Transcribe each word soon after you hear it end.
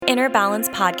Inner Balance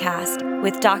podcast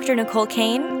with Dr. Nicole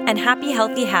Kane and Happy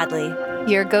Healthy Hadley.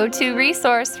 Your go-to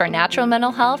resource for natural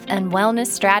mental health and wellness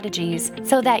strategies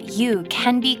so that you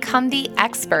can become the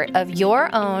expert of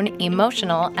your own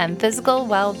emotional and physical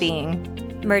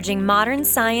well-being. Merging modern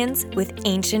science with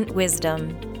ancient wisdom.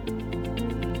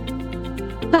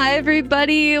 Hi,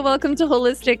 everybody. Welcome to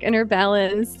Holistic Inner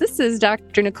Balance. This is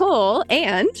Dr. Nicole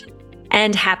and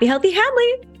Happy Healthy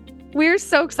Hadley. We're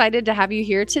so excited to have you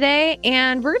here today.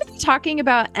 And we're going to be talking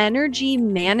about energy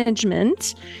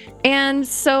management. And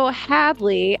so,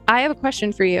 Hadley, I have a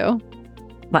question for you.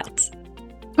 What?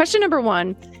 Question number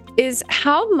one is,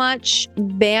 how much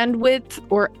bandwidth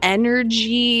or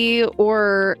energy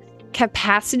or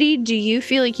capacity do you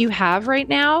feel like you have right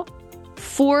now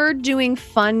for doing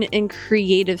fun and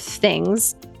creative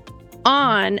things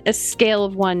on a scale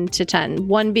of 1 to 10?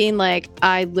 1 being like,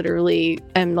 I literally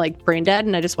am like brain dead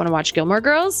and I just want to watch Gilmore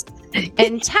Girls.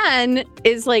 And 10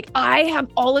 is like, I have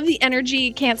all of the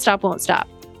energy, can't stop, won't stop.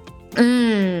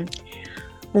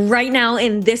 Right now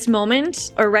in this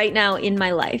moment or right now in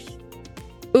my life?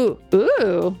 Ooh.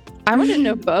 I want to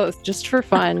know both just for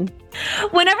fun.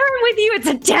 Whenever I'm with you, it's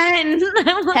a 10.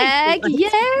 Heck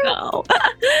yeah.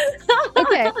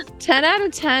 Okay. 10 out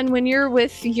of 10 when you're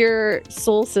with your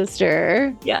soul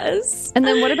sister. Yes. And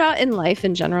then what about in life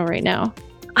in general right now?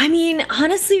 I mean,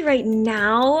 honestly, right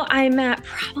now I'm at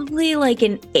probably like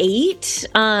an 8.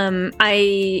 At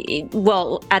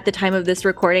the time of this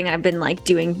recording, I've been like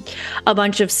doing a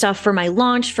bunch of stuff for my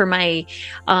launch, for my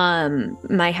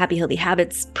my Happy Healthy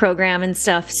Habits program and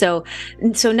stuff. So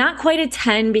not quite a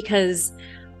 10 because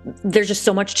there's just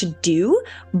so much to do,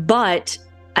 but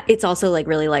it's also like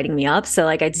really lighting me up. So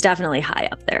like it's definitely high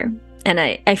up there. And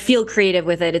I feel creative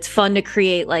with it. It's fun to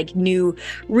create like new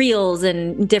reels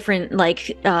and different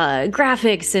like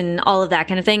graphics and all of that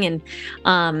kind of thing.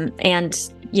 And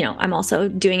you know, I'm also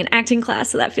doing an acting class,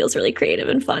 so that feels really creative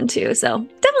and fun too. So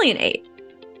definitely an 8.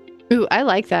 Ooh, I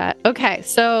like that. Okay,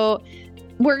 so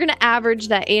we're gonna average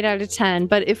that 8 out of 10.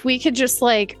 But if we could just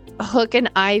like hook an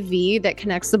IV that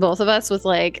connects the both of us with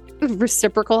like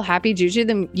reciprocal happy juju,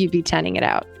 then you'd be 10ing it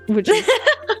out, which is.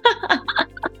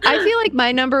 I feel like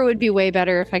my number would be way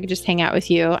better if I could just hang out with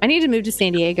you. I need to move to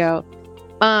San Diego.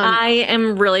 I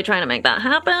am really trying to make that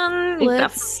happen. You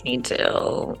Let's definitely need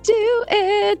to do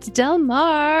it. Del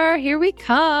Mar, here we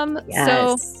come.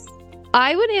 Yes. So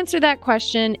I would answer that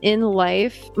question. In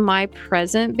life, my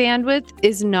present bandwidth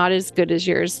is not as good as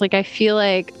yours. Like I feel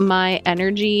like my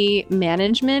energy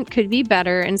management could be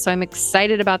better. And so I'm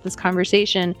excited about this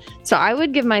conversation. So I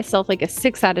would give myself like a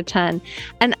 6 out of 10.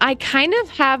 And I kind of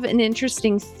have an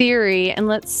interesting theory, and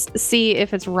let's see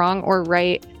if it's wrong or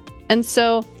right. And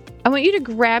so I want you to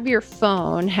grab your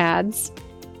phone, Hads,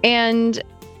 and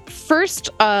first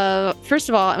of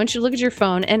all, I want you to look at your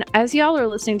phone. And as y'all are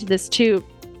listening to this too,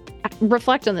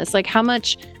 reflect on this. Like how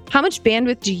much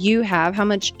bandwidth do you have? How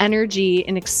much energy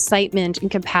and excitement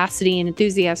and capacity and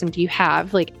enthusiasm do you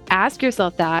have? Like ask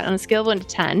yourself that on a scale of 1 to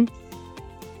 10.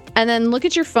 And then look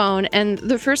at your phone. And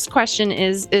the first question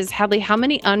is Hadley, how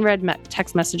many unread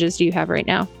text messages do you have right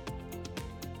now?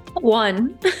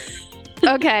 1.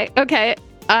 Okay.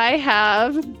 I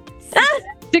have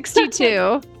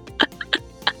 62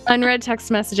 unread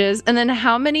text messages. And then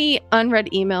how many unread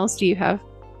emails do you have?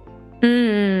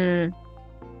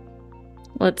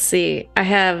 Let's see. I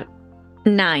have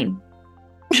 9.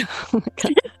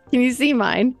 Can you see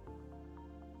mine?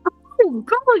 Oh,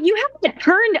 girl, you have it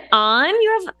turned on.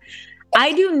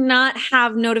 I do not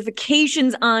have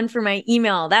notifications on for my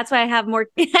email. That's why I have more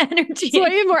energy. So I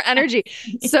have more energy.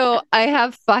 So I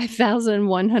have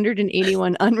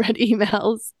 5,181 unread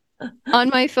emails on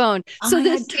my phone. So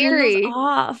the theory,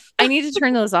 off. I need to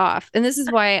turn those off. And this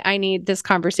is why I need this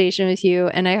conversation with you.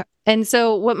 And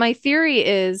so what my theory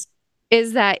is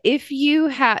that if you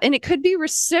have, and it could be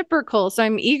reciprocal. So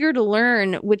I'm eager to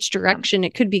learn which direction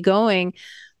it could be going.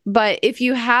 But if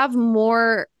you have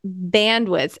more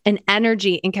bandwidth and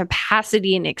energy and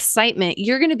capacity and excitement,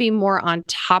 you're going to be more on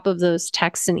top of those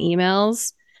texts and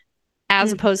emails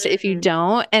as opposed to if you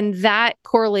don't. And that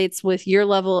correlates with your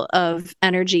level of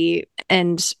energy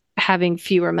and having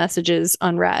fewer messages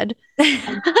unread.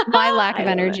 My lack of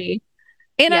energy.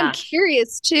 And I'm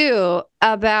curious too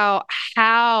about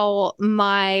how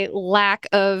my lack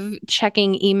of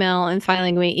checking email and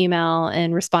filing away email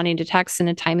and responding to texts in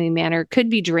a timely manner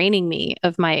could be draining me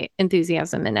of my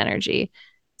enthusiasm and energy.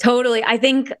 Totally. I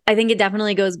think it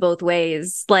definitely goes both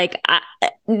ways. Like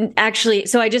actually,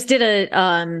 so I just did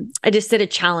a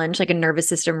challenge, like a nervous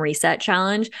system reset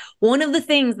challenge. One of the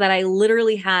things that I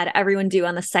literally had everyone do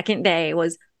on the second day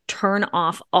was turn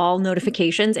off all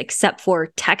notifications except for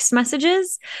text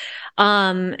messages.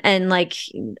 And like,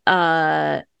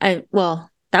 that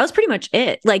was pretty much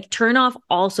it. Like, turn off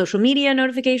all social media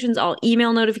notifications, all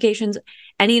email notifications,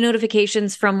 any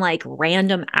notifications from like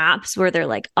random apps where they're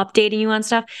like updating you on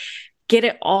stuff, get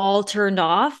it all turned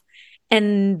off.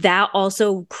 And that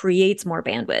also creates more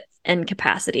bandwidth and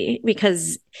capacity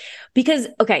because,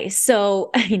 okay, so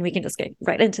I mean, we can just get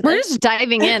right into We're this. just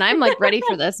diving in. I'm like ready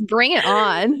for this. Bring it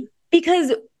on.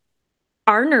 Because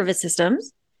our nervous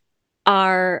systems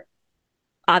are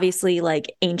obviously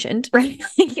like ancient, right?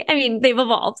 I mean, they've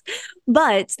evolved,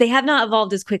 but they have not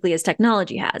evolved as quickly as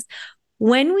technology has.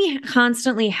 When we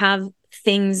constantly have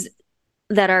things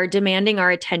that are demanding our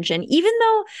attention, even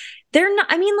though they're not,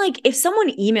 I mean, like if someone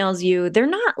emails you, they're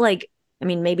not like, I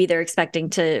mean, maybe they're expecting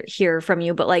to hear from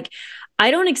you, but like,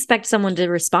 I don't expect someone to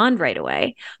respond right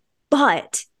away.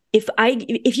 But if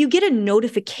you get a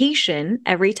notification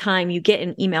every time you get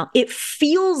an email, it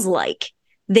feels like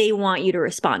they want you to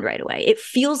respond right away. It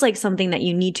feels like something that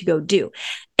you need to go do.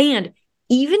 And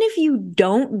even if you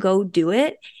don't go do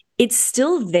it, it's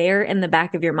still there in the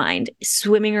back of your mind,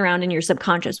 swimming around in your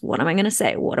subconscious. What am I going to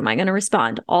say? What am I going to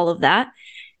respond? All of that.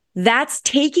 That's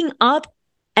taking up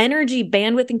energy,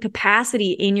 bandwidth, and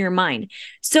capacity in your mind.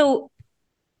 So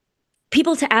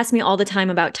people to ask me all the time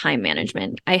about time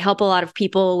management. I help a lot of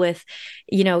people with,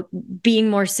 being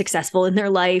more successful in their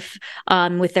life,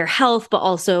 with their health, but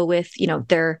also with,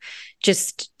 their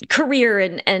just career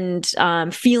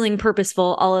and feeling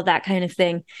purposeful, all of that kind of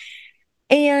thing.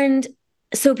 And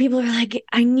so people are like,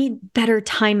 I need better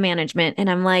time management. And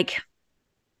I'm like,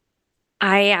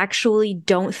 I actually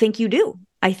don't think you do.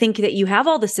 I think that you have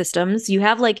all the systems. You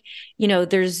have like,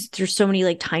 there's so many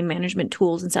like time management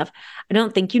tools and stuff. I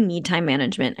don't think you need time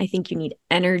management. I think you need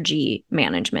energy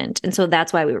management. And so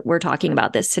that's why we're talking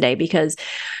about this today, because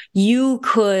you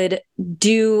could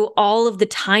do all of the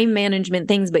time management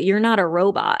things, but you're not a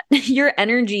robot. Your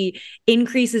energy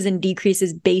increases and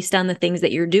decreases based on the things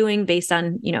that you're doing, based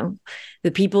on, the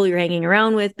people you're hanging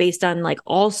around with, based on like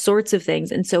all sorts of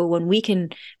things. And so when we can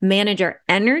manage our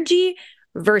energy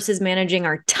versus managing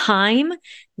our time,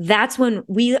 that's when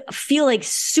we feel like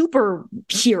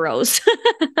superheroes.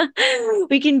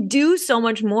 We can do so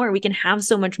much more. We can have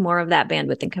so much more of that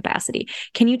bandwidth and capacity.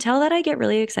 Can you tell that I get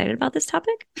really excited about this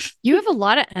topic? You have a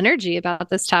lot of energy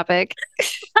about this topic.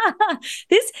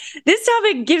 This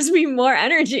topic gives me more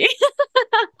energy.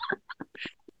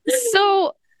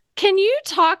 So, can you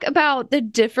talk about the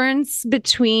difference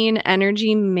between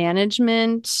energy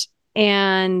management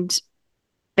and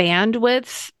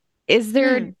bandwidth? Is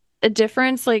there a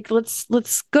difference? Like,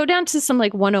 let's go down to some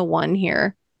like 101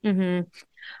 here. Mm-hmm.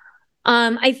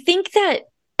 I think that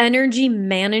energy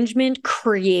management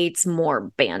creates more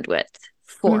bandwidth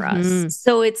for us.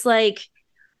 So it's like,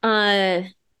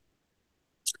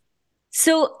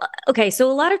 so a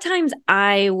lot of times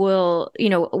I will,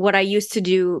 what I used to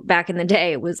do back in the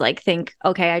day was like, think,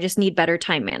 okay, I just need better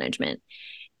time management.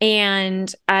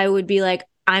 And I would be like,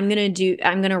 I'm going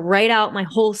to write out my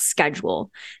whole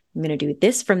schedule. I'm going to do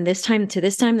this from this time to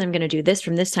this time. Then I'm going to do this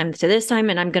from this time to this time.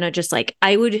 And I'm going to just like,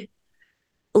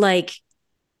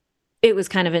 it was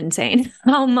kind of insane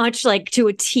how much like to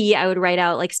a T I would write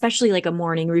out, like, especially like a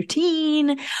morning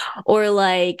routine or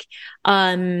like,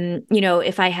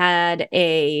 if I had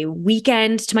a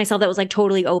weekend to myself that was like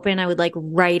totally open, I would like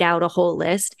write out a whole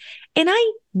list. And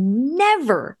I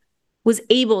never was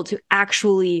able to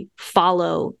actually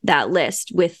follow that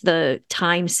list with the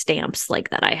time stamps like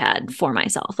that I had for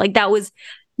myself. Like that was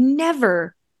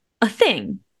never a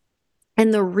thing.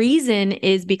 And the reason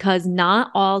is because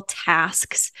not all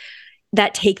tasks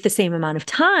that take the same amount of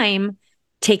time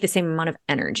take the same amount of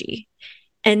energy.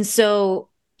 And so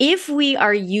if we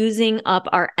are using up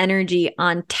our energy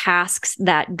on tasks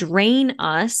that drain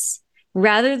us,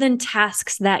 rather than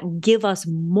tasks that give us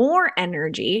more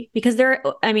energy, because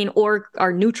or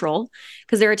are neutral,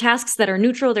 because there are tasks that are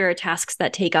neutral, there are tasks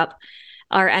that take up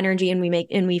our energy and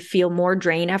we feel more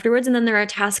drained afterwards. And then there are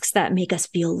tasks that make us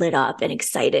feel lit up and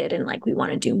excited and like we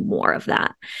want to do more of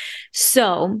that.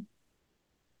 So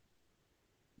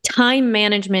time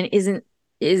management is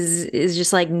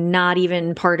just like not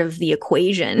even part of the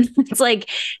equation. It's like,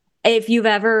 if you've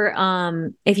ever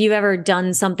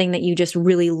done something that you just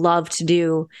really love to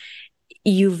do,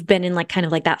 you've been in like kind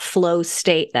of like that flow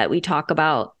state that we talk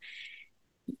about.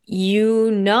 You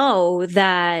know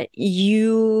that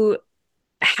you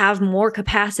have more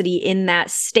capacity in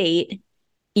that state.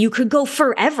 You could go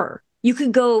forever. You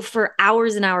could go for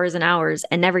hours and hours and hours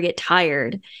and never get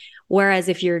tired. Whereas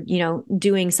if you're,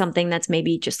 doing something that's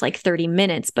maybe just like 30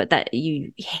 minutes, but that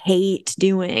you hate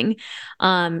doing,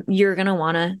 you're going to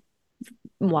want to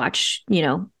watch,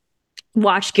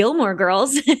 watch Gilmore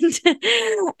Girls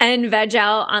and veg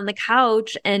out on the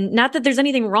couch. And not that there's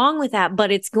anything wrong with that,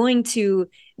 but if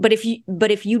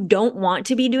you don't want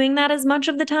to be doing that as much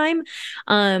of the time,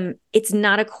 it's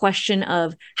not a question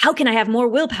of how can I have more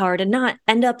willpower to not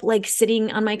end up like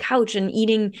sitting on my couch and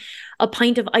eating a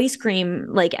pint of ice cream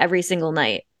like every single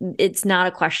night. It's not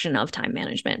a question of time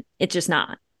management. It's just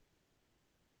not.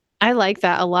 I like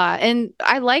that a lot. And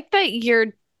I like that you're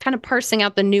kind of parsing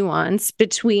out the nuance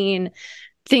between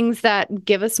things that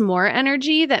give us more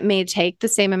energy that may take the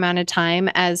same amount of time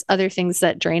as other things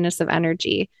that drain us of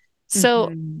energy.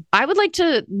 So I would like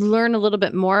to learn a little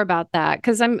bit more about that,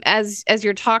 because I'm as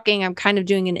you're talking, I'm kind of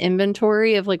doing an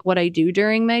inventory of like what I do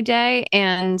during my day.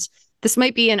 And this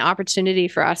might be an opportunity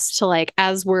for us to, like,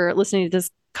 as we're listening to this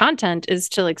content, is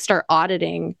to like start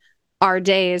auditing our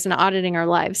days and auditing our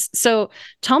lives. So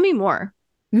tell me more.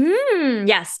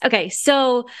 Yes. Okay.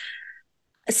 So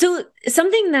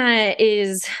something that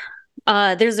is,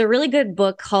 there's a really good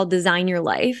book called Design Your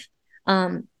Life.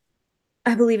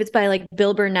 I believe it's by like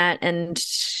Bill Burnett and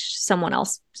someone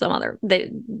else, they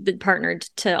partnered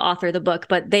to author the book,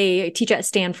 but they teach at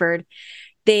Stanford.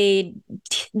 They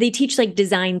teach like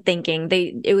design thinking.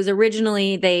 It was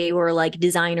originally, they were like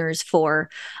designers for,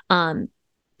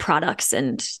 products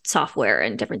and software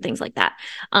and different things like that.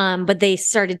 But they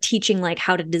started teaching like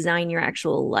how to design your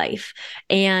actual life.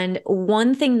 And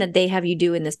one thing that they have you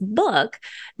do in this book,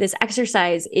 this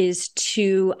exercise, is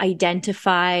to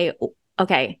identify,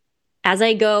 okay, as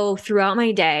I go throughout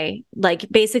my day, like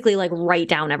basically like write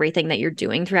down everything that you're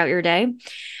doing throughout your day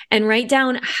and write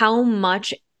down how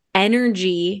much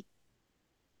energy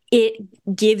it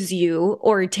gives you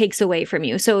or takes away from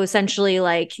you. So essentially,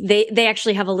 like they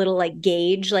actually have a little like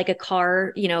gauge, like a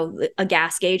car, a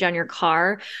gas gauge on your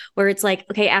car, where it's like,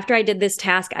 okay, after I did this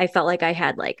task, I felt like I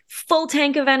had like full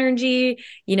tank of energy,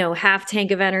 half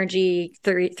tank of energy,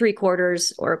 three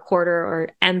quarters or a quarter, or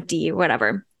empty,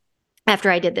 whatever,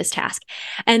 after I did this task.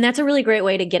 And that's a really great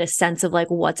way to get a sense of like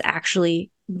what's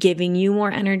actually giving you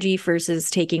more energy versus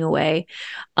taking away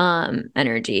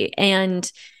energy. And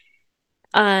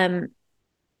I've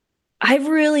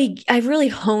really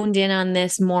honed in on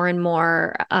this more and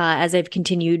more as I've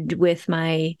continued with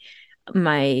my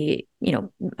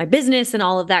business and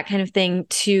all of that kind of thing,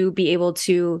 to be able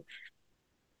to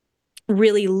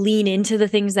really lean into the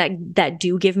things that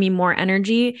do give me more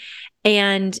energy.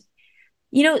 And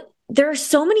there are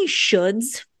so many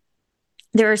shoulds.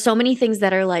 There are so many things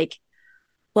that are like,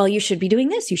 well, you should be doing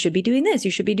this. You should be doing this.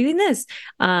 You should be doing this,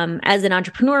 as an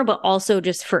entrepreneur, but also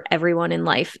just for everyone in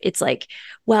life. It's like,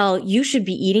 well, you should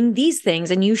be eating these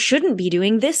things and you shouldn't be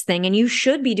doing this thing and you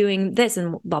should be doing this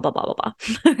and blah, blah, blah, blah, blah.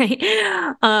 Right.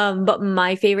 But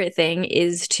my favorite thing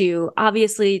is to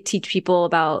obviously teach people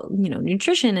about,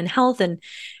 nutrition and health and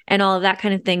all of that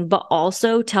kind of thing, but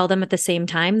also tell them at the same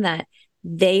time that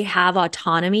they have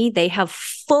autonomy. They have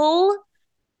full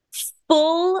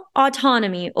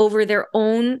autonomy over their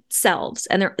own selves,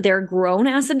 and they're grown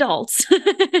ass adults.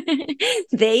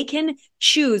 They can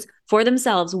choose for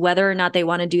themselves whether or not they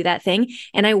want to do that thing.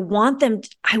 And I want them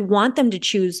to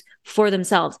choose for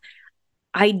themselves.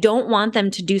 I don't want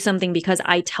them to do something because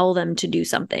I tell them to do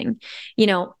something.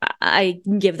 I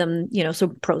give them,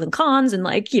 some pros and cons and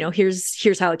like,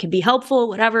 here's how it can be helpful,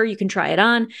 whatever, you can try it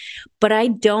on. But I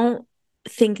don't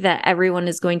think that everyone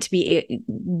is going to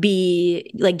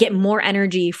be like get more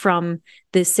energy from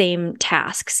the same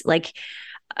tasks. Like,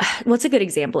 what's a good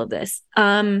example of this?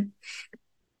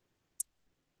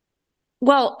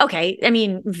 Well, okay. I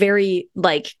mean, very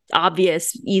like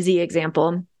obvious, easy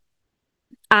example.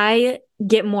 I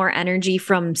get more energy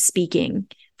from speaking,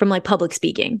 from like public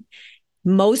speaking.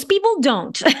 Most people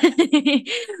don't.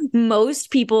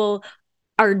 Most people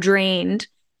are drained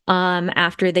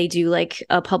after they do like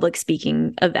a public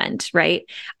speaking event, right?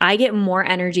 I get more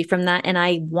energy from that and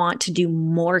I want to do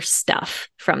more stuff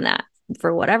from that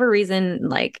for whatever reason,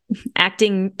 like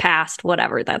acting past,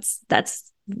 whatever. That's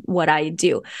what I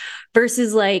do.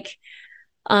 Versus like,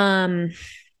 I'm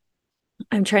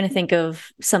trying to think of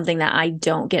something that I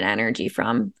don't get energy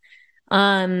from.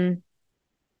 I'm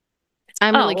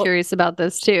really curious about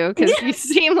this too, because you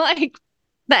seem like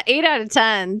that 8 out of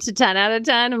 10 to 10 out of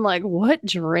 10. I'm like, what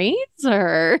drains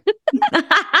her?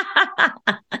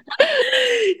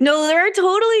 No, there are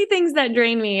totally things that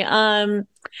drain me.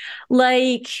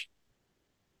 Like,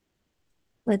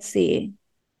 let's see.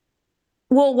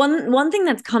 Well, one thing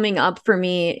that's coming up for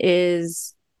me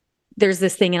is there's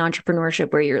this thing in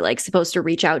entrepreneurship where you're like supposed to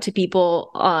reach out to people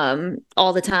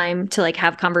all the time, to like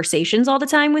have conversations all the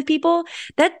time with people.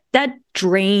 That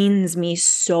drains me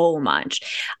so much.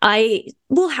 I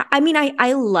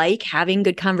like having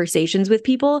good conversations with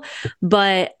people,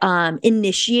 but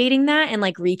initiating that and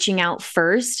like reaching out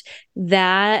first,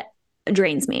 that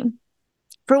drains me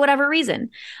for whatever reason.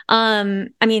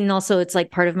 Also it's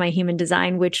like part of my human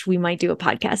design, which we might do a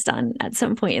podcast on at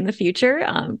some point in the future,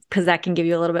 because that can give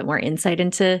you a little bit more insight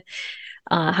into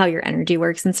how your energy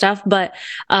works and stuff. But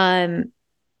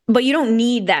you don't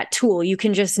need that tool. You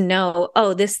can just know,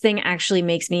 oh, this thing actually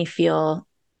makes me feel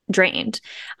drained.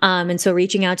 And so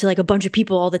reaching out to like a bunch of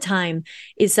people all the time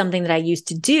is something that I used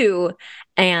to do.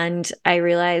 And I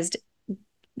realized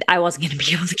I wasn't going to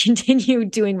be able to continue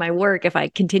doing my work if I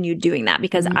continued doing that,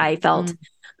 because I felt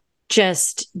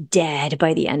just dead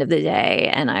by the end of the day.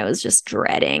 And I was just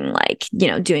dreading, like,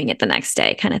 doing it the next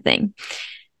day kind of thing.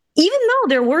 Even though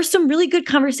there were some really good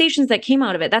conversations that came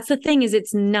out of it. That's the thing, is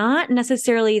it's not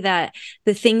necessarily that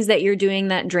the things that you're doing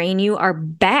that drain you are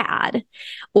bad,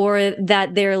 or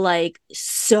that they're like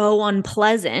so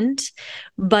unpleasant,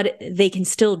 but they can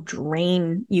still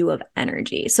drain you of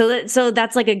energy. So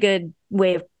that's like a good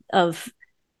way of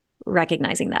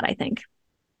recognizing that, I think.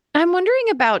 I'm wondering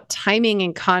about timing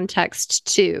and context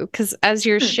too, because as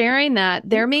you're sharing that,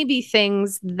 there may be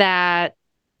things that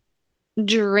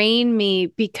drain me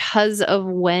because of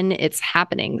when it's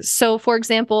happening. So for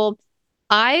example,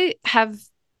 I have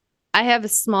a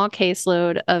small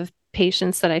caseload of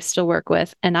patients that I still work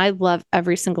with, and I love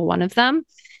every single one of them.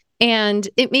 And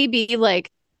it may be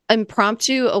like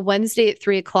impromptu, a Wednesday at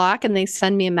 3:00, and they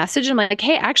send me a message. I'm like,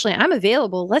 hey, actually, I'm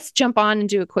available. Let's jump on and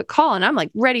do a quick call. And I'm like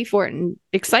ready for it and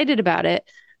excited about it.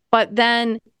 But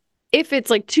then if it's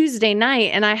like Tuesday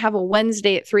night and I have a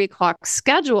Wednesday at 3:00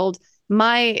 scheduled,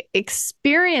 my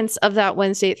experience of that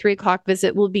Wednesday at 3:00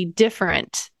 visit will be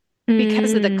different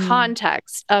because of the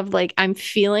context of like, I'm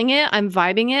feeling it, I'm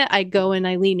vibing it, I go and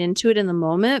I lean into it in the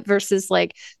moment, versus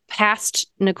like past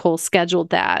Nicole scheduled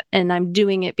that and I'm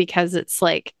doing it because it's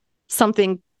like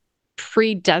something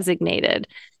pre-designated.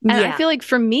 And I feel like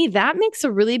for me, that makes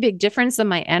a really big difference in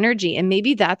my energy. And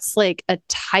maybe that's like a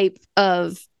type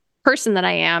of person that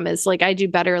I am, is like, I do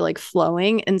better like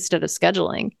flowing instead of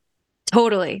scheduling.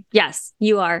 Totally. Yes,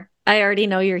 you are. I already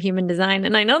know your human design,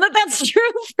 and I know that that's true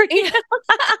for you.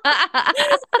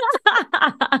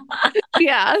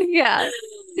 Yeah.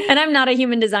 And I'm not a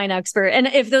human design expert. And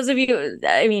if those of you,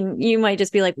 I mean, you might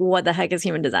just be like, what the heck is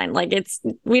human design? Like,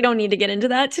 we don't need to get into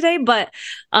that today, but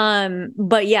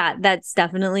yeah, that's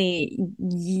definitely,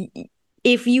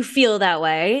 if you feel that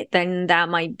way, then that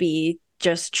might be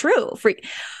just true.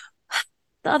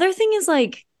 The other thing is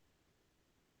like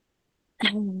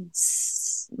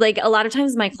a lot of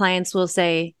times my clients will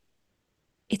say,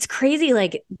 it's crazy.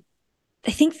 Like,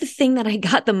 I think the thing that I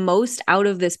got the most out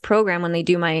of this program when they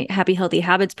do my Happy Healthy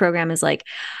Habits program is like,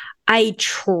 I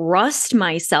trust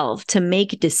myself to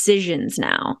make decisions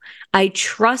now. I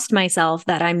trust myself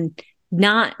that I'm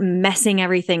not messing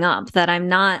everything up, that I'm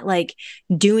not like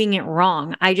doing it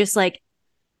wrong. I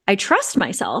trust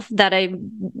myself that I'm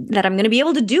going to be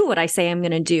able to do what I say I'm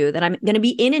going to do, that I'm going to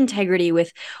be in integrity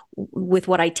with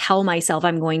what I tell myself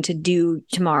I'm going to do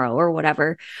tomorrow or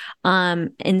whatever.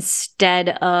 Instead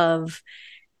of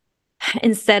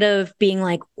being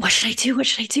like, what should I do? What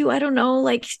should I do? I don't know.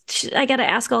 Like, I got to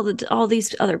ask all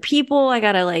these other people. I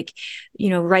got to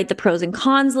write the pros and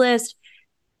cons list.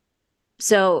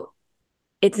 So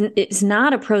it's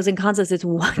not a pros and cons list. It's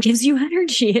what gives you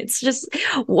energy. It's just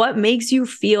what makes you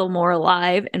feel more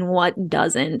alive and what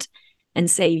doesn't, and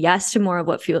say yes to more of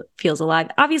what feels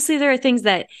alive. Obviously, there are things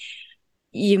that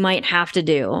you might have to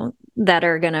do that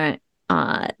are gonna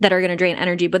drain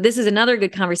energy. But this is another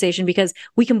good conversation because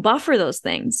we can buffer those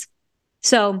things.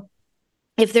 So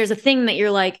if there's a thing that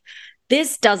you're like,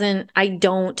 I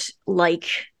don't like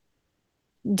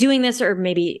doing this, or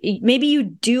maybe you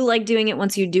do like doing it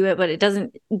once you do it, but it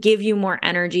doesn't give you more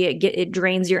energy. It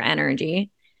drains your energy.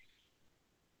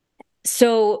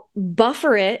 So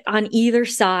buffer it on either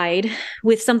side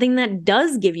with something that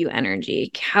does give you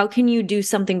energy. How can you do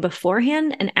something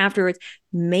beforehand and afterwards?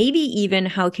 Maybe even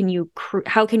how can you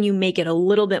make it a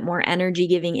little bit more energy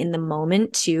giving in the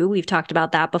moment too? We've talked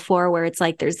about that before, where it's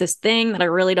like, there's this thing that I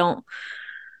really don't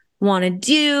want to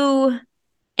do,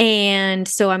 and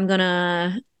so I'm going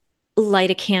to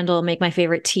light a candle, make my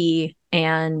favorite tea,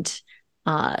 and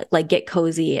get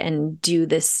cozy and do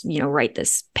this, write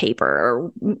this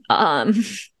paper.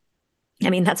 That's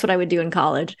what I would do in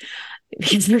college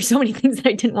because there's so many things that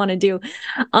I didn't want to do.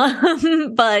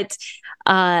 But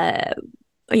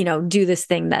do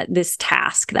this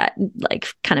task that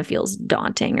like kind of feels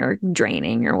daunting or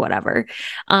draining or whatever.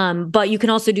 But you can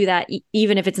also do that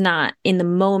even if it's not in the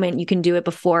moment. You can do it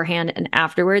beforehand and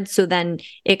afterwards. So then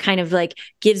it kind of like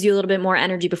gives you a little bit more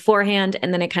energy beforehand,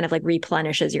 and then it kind of like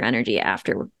replenishes your energy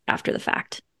after the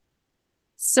fact.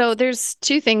 So there's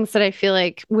two things that I feel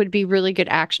like would be really good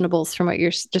actionables from what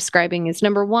you're describing. Is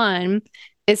number one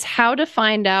is how to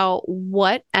find out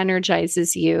what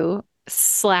energizes you /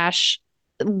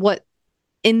 what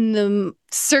in the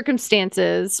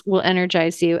circumstances will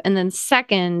energize you. And then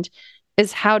second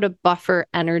is how to buffer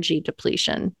energy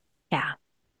depletion. Yeah.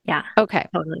 Yeah. Okay.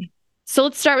 Totally. So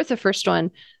let's start with the first one.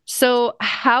 So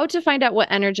how to find out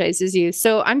what energizes you.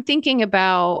 So I'm thinking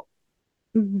about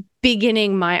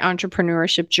beginning my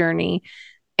entrepreneurship journey.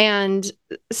 And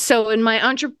so in my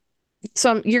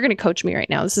you're going to coach me right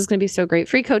now. This is going to be so great.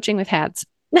 Free coaching with Hads.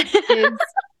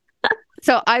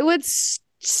 So I would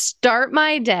start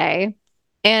my day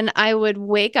and I would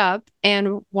wake up,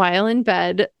 and while in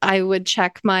bed, I would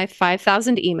check my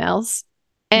 5,000 emails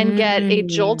and get a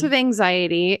jolt of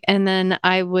anxiety. And then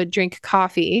I would drink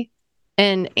coffee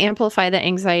and amplify the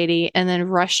anxiety and then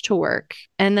rush to work.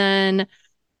 And then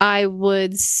I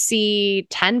would see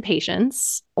 10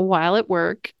 patients while at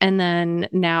work. And then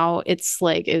now it's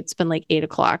been like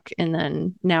 8:00. And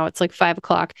then now it's like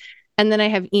 5:00. And then I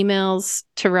have emails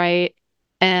to write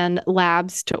and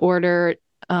labs to order,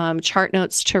 chart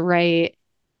notes to write,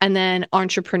 and then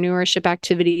entrepreneurship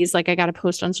activities. Like I got to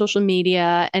post on social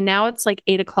media. And now it's like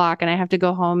 8:00 and I have to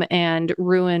go home and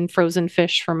ruin frozen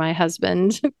fish for my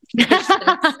husband. This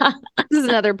is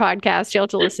another podcast you'll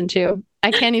have to listen to. I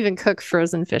can't even cook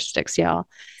frozen fish sticks, y'all.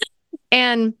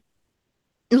 And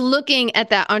looking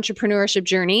at that entrepreneurship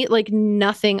journey, like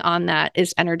nothing on that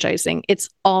is energizing. It's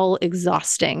all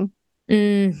exhausting.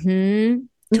 Mm-hmm.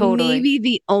 Totally. Maybe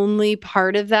the only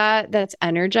part of that that's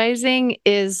energizing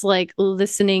is like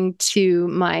listening to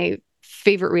my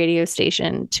favorite radio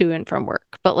station to and from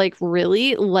work. But like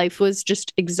really, life was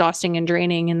just exhausting and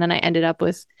draining. And then I ended up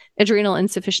with adrenal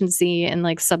insufficiency and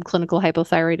like subclinical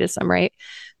hypothyroidism, right?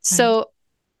 So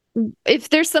if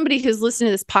there's somebody who's listening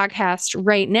to this podcast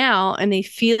right now and they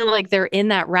feel like they're in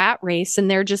that rat race and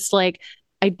they're just like,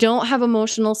 I don't have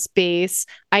emotional space,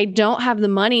 I don't have the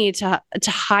money to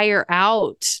hire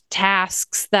out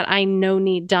tasks that I know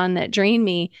need done that drain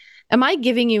me. Am I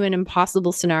giving you an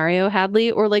impossible scenario, Hadley?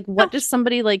 Or like, what does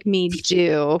somebody like me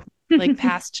do? Like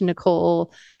past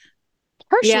Nicole,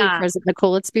 partially present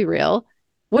Nicole, let's be real.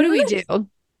 What do we do?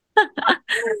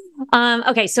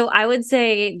 Okay, so I would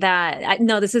say that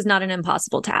no, this is not an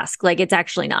impossible task. Like it's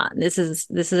actually not. This is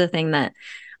a thing that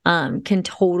can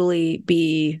totally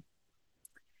be.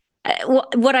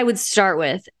 What I would start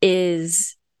with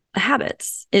is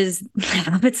habits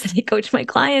that I coach my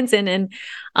clients in, and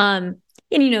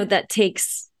that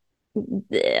takes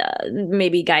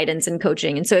maybe guidance and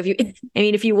coaching. And so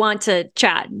if you want to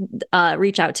chat,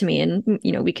 reach out to me, and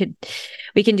we can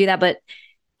do that. But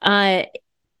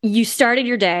you started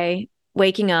your day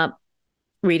waking up,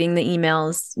 reading the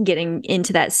emails, getting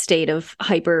into that state of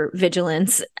hyper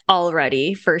vigilance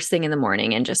already first thing in the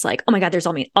morning, and just like, oh my God, there's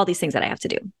all these things that I have to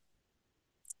do.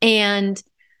 And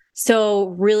so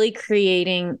really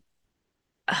creating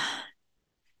a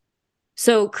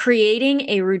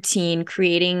routine,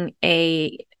 creating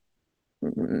a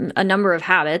number of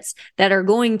habits that are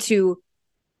going to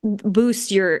boost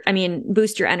your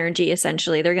energy.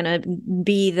 Essentially, they're going to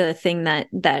be the thing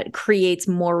that creates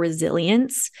more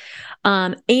resilience,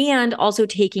 and also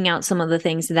taking out some of the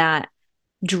things that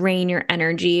drain your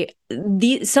energy.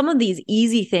 Some of these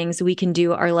easy things we can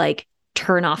do are like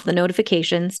turn off the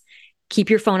notifications, keep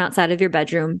your phone outside of your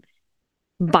bedroom,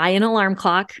 buy an alarm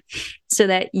clock so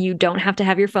that you don't have to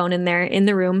have your phone in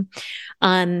the room.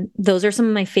 Those are some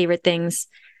of my favorite things.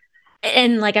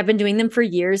 And like I've been doing them for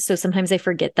years, so sometimes I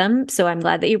forget them. So I'm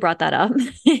glad that you brought that up.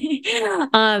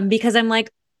 Because I'm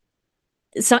like,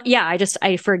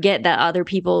 I forget that other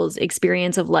people's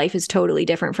experience of life is totally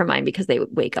different from mine because they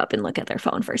wake up and look at their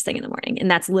phone first thing in the morning. And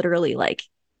that's literally like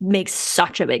makes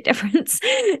such a big difference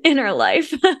in our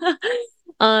life.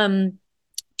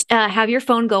 Have your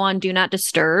phone go on do not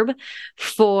disturb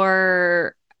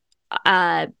for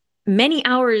many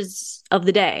hours of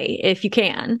the day if you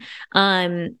can.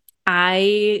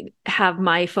 I have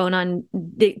my phone on,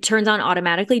 it turns on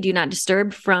automatically, do not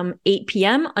disturb from 8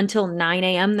 p.m. until 9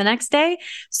 a.m. the next day.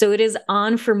 So it is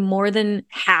on for more than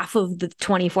half of the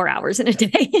 24 hours in a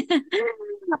day.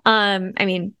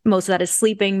 Most of that is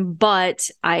sleeping, but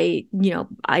I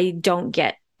don't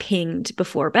get pinged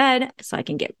before bed, so I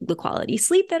can get the quality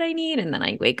sleep that I need. And then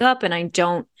I wake up and I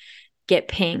don't get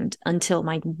pinged until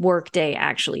my workday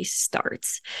actually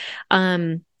starts.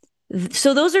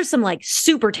 So those are some like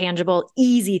super tangible,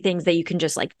 easy things that you can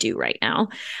just like do right now.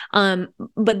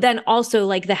 But then also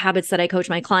like the habits that I coach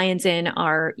my clients in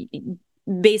are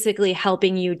basically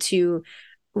helping you to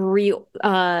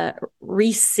resync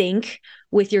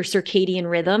with your circadian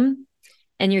rhythm.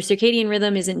 And your circadian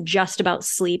rhythm isn't just about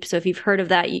sleep. So if you've heard of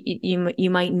that, you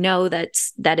might know that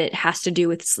it has to do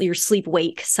with your sleep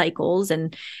wake cycles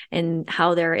and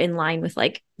how they're in line with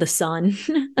like the sun,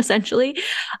 essentially.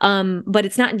 But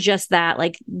it's not just that.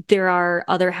 Like there are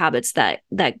other habits that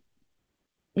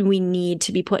we need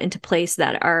to be put into place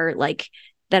that are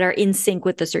in sync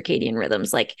with the circadian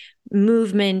rhythms, like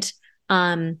movement,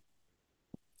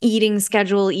 eating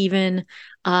schedule, even.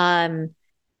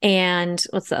 And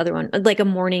what's the other one? Like a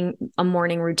morning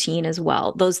routine as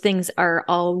well. Those things are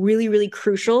all really, really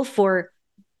crucial for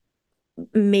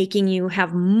making you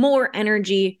have more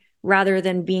energy rather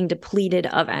than being depleted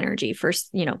of energy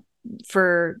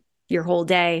for your whole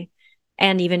day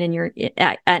and even in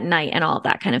at night and all of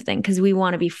that kind of thing. Cause we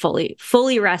want to be fully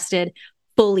rested,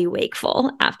 fully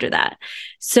wakeful after that.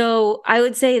 So I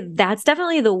would say that's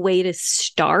definitely the way to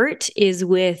start, is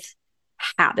with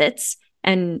habits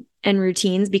and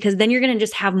routines, because then you're going to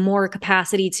just have more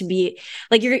capacity to be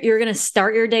like, you're going to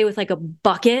start your day with like a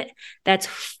bucket that's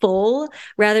full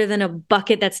rather than a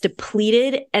bucket that's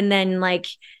depleted. And then like,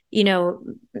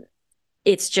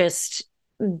 it's just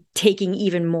taking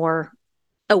even more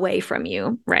away from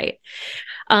you. Right.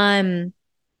 So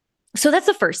that's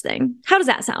the first thing. How does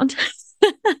that sound?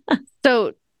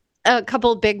 So a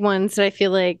couple of big ones that I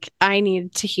feel like I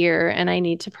need to hear and I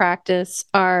need to practice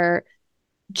are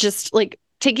just like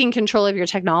taking control of your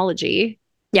technology.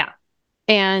 Yeah.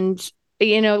 And,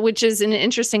 which is an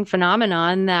interesting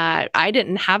phenomenon that I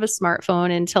didn't have a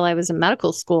smartphone until I was in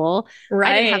medical school.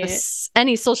 Right. I didn't have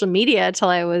any social media until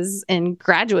I was in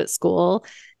graduate school.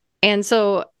 And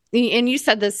so, and you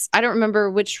said this, I don't remember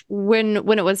when it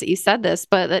was that you said this,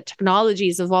 but that technology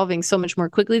is evolving so much more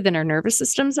quickly than our nervous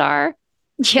systems are.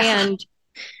 Yeah. And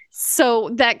so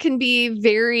that can be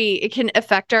it can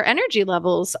affect our energy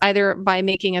levels, either by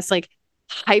making us like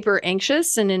hyper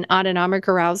anxious and in autonomic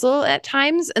arousal at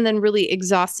times, and then really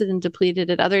exhausted and depleted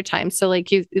at other times. So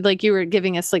like you were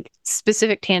giving us like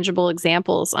specific tangible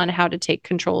examples on how to take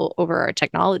control over our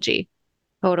technology.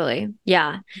 Totally.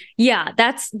 Yeah. Yeah.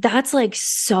 That's like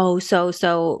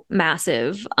so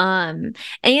massive. And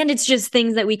it's just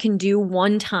things that we can do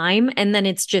one time and then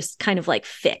it's just kind of like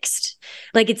fixed.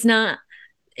 Like it's not,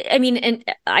 I mean, and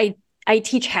I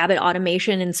teach habit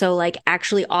automation. And so like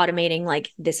actually automating,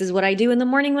 like this is what I do in the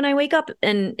morning when I wake up,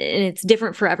 and it's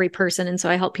different for every person. And so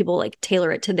I help people like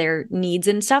tailor it to their needs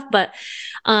and stuff. But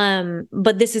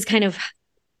this is kind of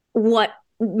what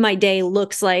my day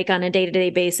looks like on a day-to-day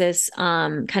basis,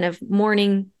 kind of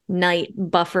morning, night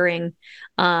buffering,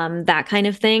 that kind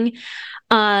of thing.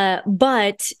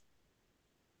 But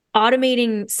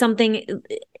automating something,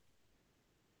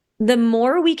 the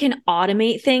more we can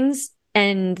automate things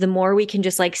and the more we can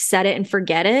just like set it and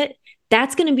forget it,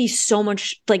 that's going to be so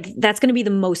much like, that's going to be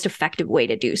the most effective way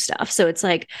to do stuff. So it's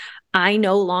like, I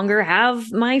no longer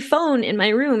have my phone in my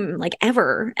room like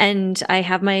ever. And I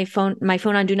have my phone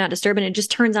on Do Not Disturb, and it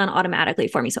just turns on automatically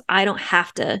for me. So I don't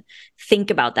have to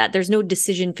think about that. There's no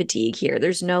decision fatigue here.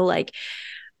 There's no like,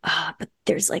 but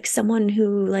there's like someone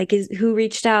who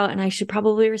reached out and I should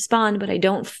probably respond, but I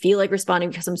don't feel like responding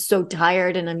because I'm so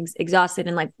tired and I'm exhausted.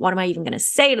 And like, what am I even going to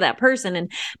say to that person?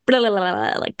 And blah, blah, blah,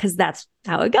 blah, like, cause that's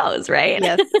how it goes. Right.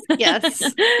 Yes.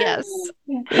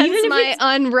 Use my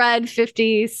unread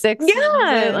 56.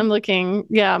 Yeah. I'm looking.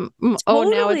 Yeah. Totally. Oh,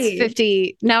 now it's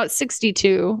 50. Now it's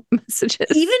 62 messages.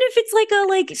 Even if it's like a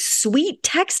like sweet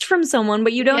text from someone,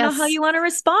 but you don't know how you want to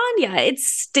respond yet, it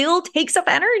still takes up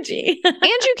energy. And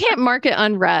you can't mark it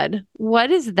unread.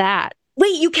 What is that?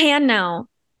 Wait, you can now,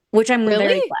 which I'm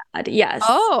very glad. Yes.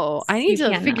 Oh, I need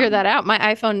to figure that out. My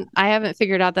iPhone, I haven't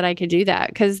figured out that I could do that,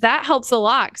 because that helps a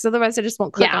lot. Because otherwise I just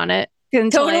won't click on it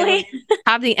until I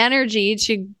have the energy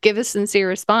to give a sincere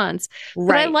response. Right.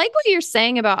 But I like what you're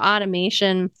saying about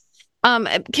automation.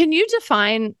 Can you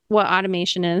define what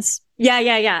automation is?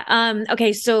 Yeah.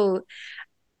 Okay, so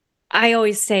I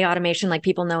always say automation like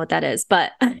people know what that is,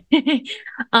 but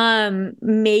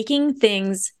making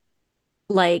things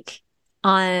like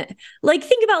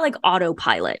think about like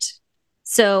autopilot.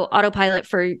 So autopilot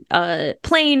for a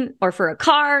plane or for a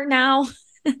car now.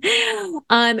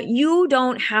 You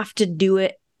don't have to do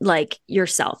it like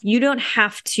yourself. You don't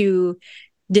have to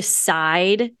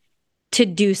decide to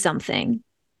do something.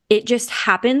 It just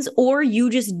happens, or you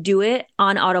just do it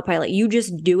on autopilot. You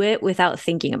just do it without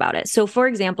thinking about it. So for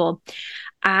example,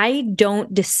 I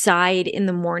don't decide in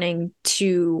the morning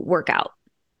to work out.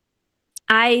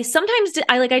 I sometimes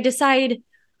I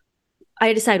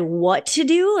decide what to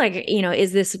do. Like,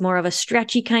 is this more of a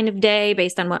stretchy kind of day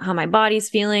based on how my body's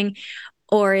feeling?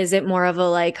 Or is it more of a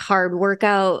like hard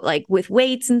workout, like with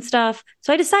weights and stuff?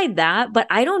 So I decide that, but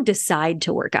I don't decide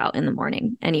to work out in the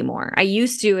morning anymore. I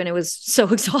used to, and it was so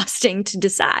exhausting to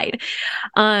decide.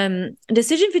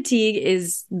 Decision fatigue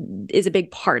is a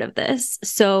big part of this.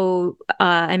 So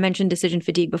I mentioned decision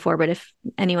fatigue before, but if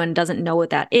anyone doesn't know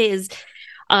what that is,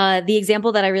 the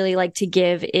example that I really like to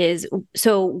give is,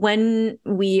 so when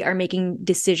we are making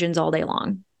decisions all day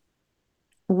long,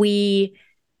 we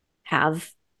have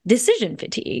decision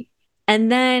fatigue.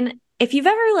 And then if you've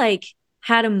ever like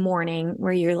had a morning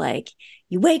where you're like,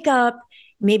 you wake up,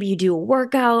 maybe you do a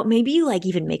workout, maybe you like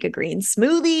even make a green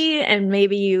smoothie, and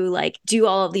maybe you like do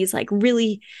all of these like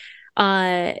really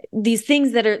these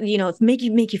things that are, make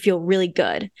you feel really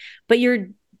good, but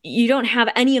you don't have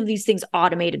any of these things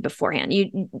automated beforehand.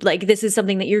 You like, this is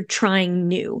something that you're trying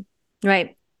new,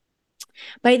 right?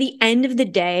 By the end of the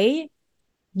day,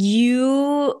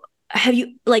 you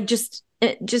like, just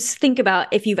think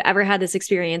about if you've ever had this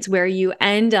experience where you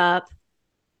end up,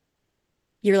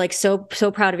 you're like so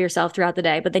proud of yourself throughout the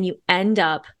day, but then you end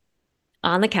up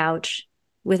on the couch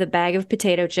with a bag of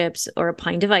potato chips or a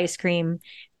pint of ice cream,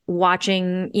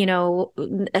 watching,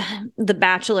 The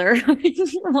Bachelor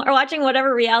or watching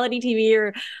whatever reality TV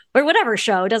or whatever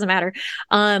show, it doesn't matter,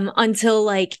 until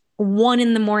like 1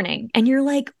 a.m. And you're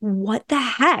like, what the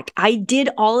heck? I did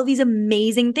all of these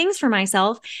amazing things for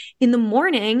myself in the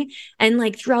morning and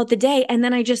like throughout the day. And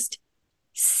then I just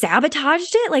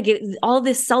sabotaged it, like all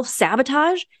this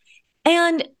self-sabotage.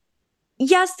 And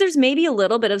yes, there's maybe a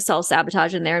little bit of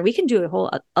self-sabotage in there, and we can do a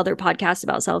whole other podcast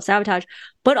about self-sabotage,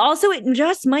 but also it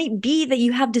just might be that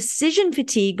you have decision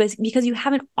fatigue because you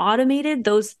haven't automated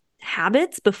those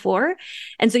habits before.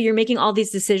 And so you're making all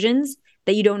these decisions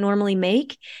that you don't normally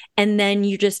make, and then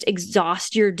you just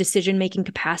exhaust your decision-making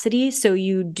capacity. So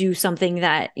you do something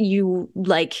that you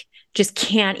like just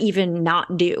can't even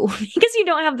not do because you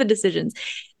don't have the decisions.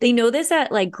 They know this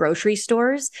at like grocery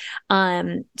stores.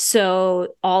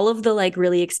 So all of the like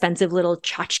really expensive little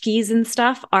tchotchkes and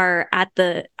stuff are at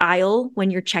the aisle when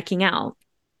you're checking out,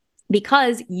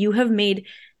 because you have made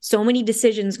so many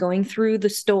decisions going through the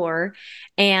store,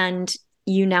 and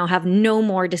you now have no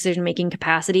more decision-making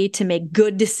capacity to make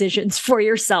good decisions for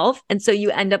yourself. And so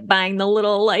you end up buying the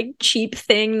little like cheap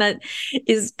thing that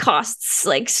costs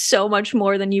like so much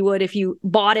more than you would if you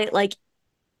bought it like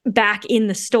back in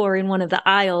the store in one of the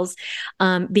aisles,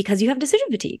 because you have decision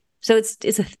fatigue. So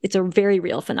it's a very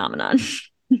real phenomenon.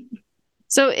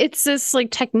 So it's this like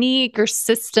technique or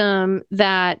system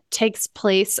that takes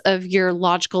place of your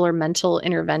logical or mental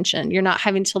intervention. You're not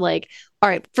having to like, all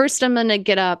right, first I'm going to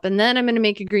get up and then I'm going to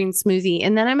make a green smoothie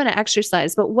and then I'm going to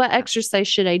exercise. But what exercise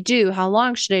should I do? How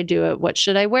long should I do it? What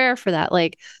should I wear for that?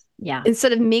 Like, yeah,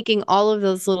 instead of making all of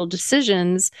those little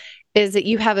decisions, is that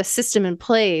you have a system in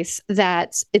place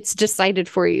that it's decided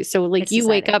for you. So like you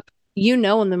wake up, in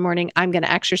the morning, I'm going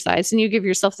to exercise, and you give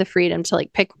yourself the freedom to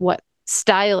like pick what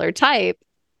style or type,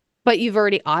 but you've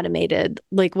already automated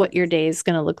like what your day is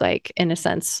going to look like in a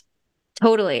sense.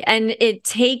 Totally. And it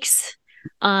takes,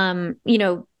 the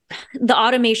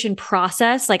automation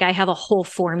process. Like I have a whole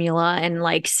formula and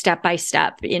like step by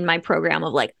step in my program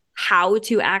of like how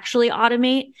to actually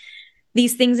automate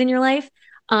these things in your life.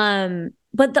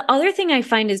 But the other thing I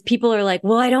find is people are like,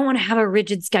 well, I don't want to have a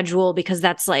rigid schedule because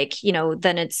that's like,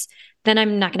 then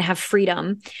I'm not going to have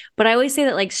freedom. But I always say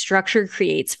that like structure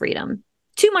creates freedom.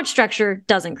 Too much structure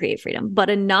doesn't create freedom, but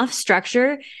enough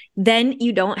structure, then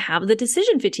you don't have the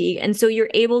decision fatigue. And so you're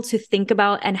able to think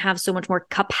about and have so much more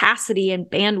capacity and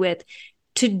bandwidth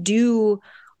to do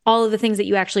all of the things that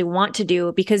you actually want to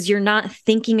do, because you're not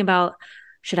thinking about,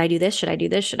 should I do this? Should I do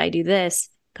this? Should I do this?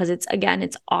 Because it's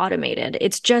automated.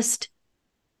 It's just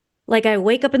like I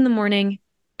wake up in the morning,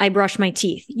 I brush my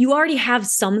teeth. You already have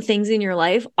some things in your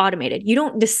life automated. You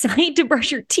don't decide to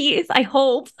brush your teeth, I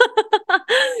hope.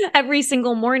 Every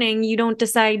single morning, you don't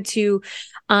decide to,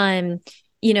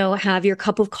 have your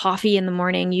cup of coffee in the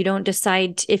morning. You don't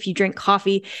decide if you drink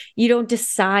coffee. You don't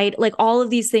decide, like all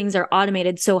of these things are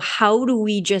automated. So how do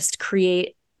we just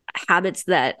create habits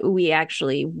that we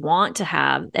actually want to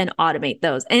have and automate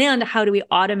those? And how do we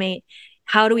automate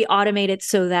it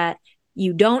so that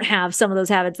you don't have some of those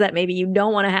habits that maybe you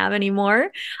don't want to have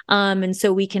anymore. And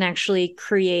so we can actually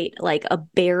create like a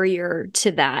barrier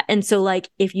to that. And so like,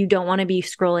 if you don't want to be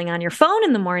scrolling on your phone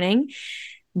in the morning,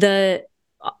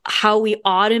 how we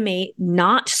automate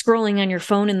not scrolling on your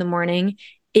phone in the morning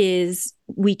is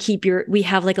we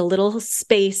have like a little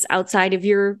space outside of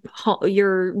your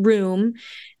room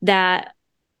that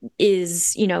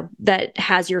is, that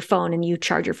has your phone, and you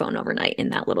charge your phone overnight in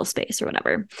that little space or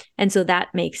whatever. And so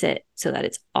that makes it so that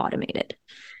it's automated.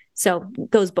 So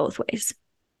it goes both ways.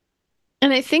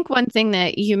 And I think one thing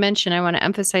that you mentioned I want to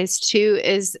emphasize too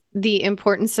is the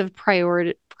importance of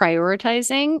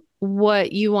prioritizing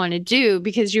what you want to do,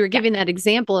 because you were giving that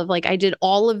example of like, I did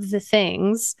all of the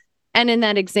things. And in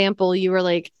that example, you were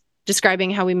like describing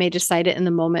how we may decide it in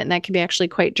the moment, and that can be actually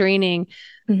quite draining.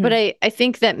 Mm-hmm. But I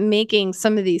think that making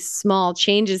some of these small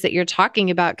changes that you're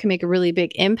talking about can make a really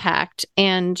big impact.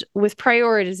 And with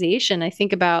prioritization, I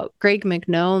think about Greg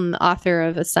McKeown, the author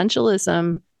of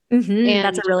Essentialism. Mm-hmm. And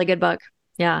that's a really good book.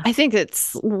 Yeah. I think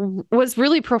was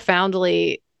really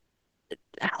profoundly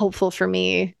helpful for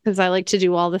me because I like to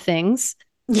do all the things.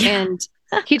 Yeah. And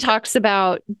he talks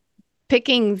about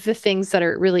picking the things that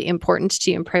are really important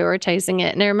to you and prioritizing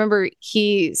it. And I remember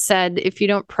he said, if you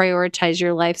don't prioritize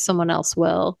your life, someone else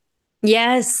will.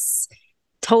 Yes,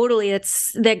 totally.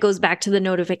 That goes back to the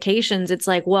notifications. It's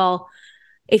like, well,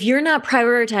 if you're not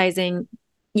prioritizing,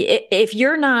 if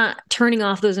you're not turning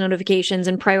off those notifications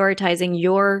and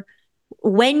prioritizing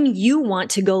when you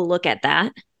want to go look at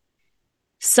that,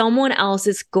 someone else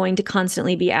is going to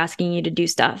constantly be asking you to do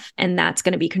stuff, and that's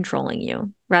going to be controlling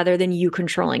you rather than you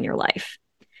controlling your life.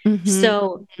 Mm-hmm.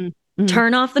 So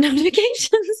turn off the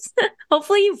notifications.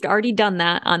 Hopefully you've already done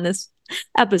that on this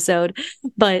episode,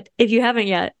 but if you haven't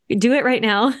yet, do it right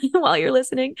now while you're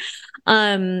listening.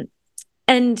 And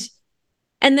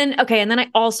then I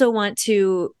also want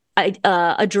to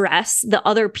address the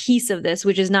other piece of this,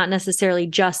 which is not necessarily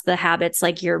just the habits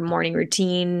like your morning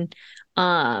routine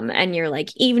and your like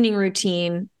evening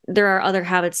routine. There are other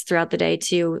habits throughout the day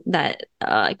too that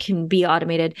can be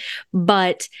automated,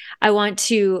 but I want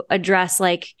to address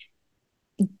like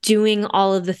doing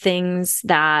all of the things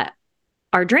that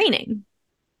are draining.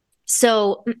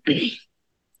 So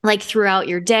like throughout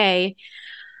your day,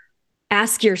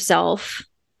 ask yourself,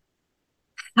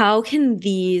 how can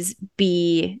these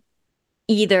be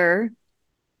either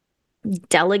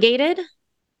delegated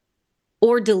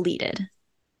or deleted?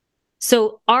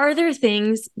 So are there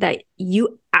things that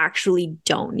you actually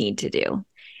don't need to do?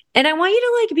 And I want you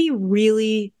to like be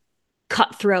really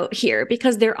cutthroat here,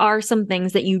 because there are some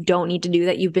things that you don't need to do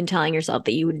that you've been telling yourself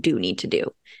that you do need to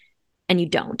do, and you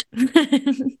don't.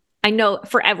 I know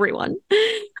for everyone.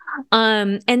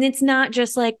 And it's not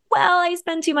just like, well, I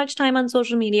spend too much time on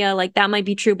social media. Like that might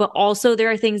be true, but also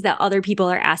there are things that other people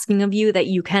are asking of you that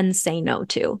you can say no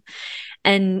to.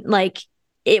 And like,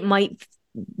 it might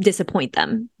disappoint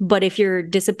them. But if you're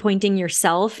disappointing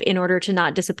yourself in order to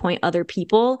not disappoint other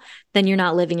people, then you're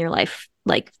not living your life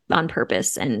like on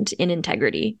purpose and in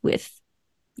integrity with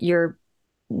your,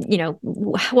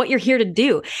 what you're here to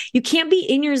do. You can't be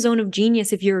in your zone of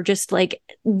genius if you're just like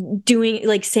doing,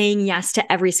 like saying yes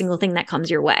to every single thing that comes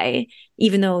your way,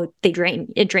 even though it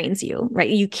drains you, right?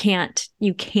 You can't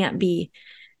be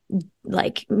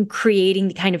like creating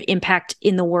the kind of impact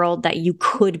in the world that you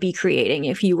could be creating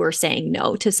if you were saying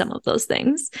no to some of those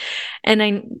things. And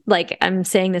I'm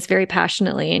saying this very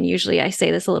passionately, and usually I say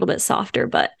this a little bit softer,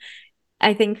 but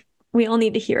I think we all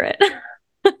need to hear it.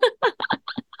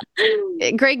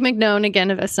 Greg McKeown,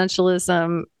 again, of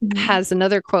Essentialism, has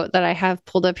another quote that I have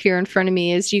pulled up here in front of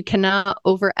me, is you cannot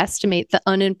overestimate the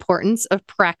unimportance of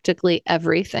practically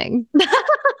everything.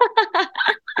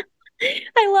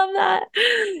 I love that.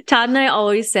 Todd and I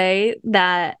always say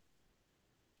that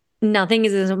nothing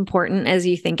is as important as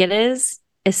you think it is,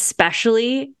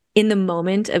 especially in the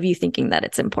moment of you thinking that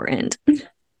it's important.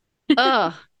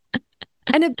 Ugh.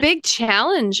 And a big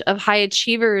challenge of high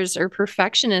achievers or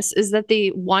perfectionists is that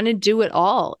they want to do it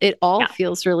all. It all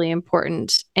feels really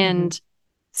important. And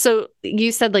so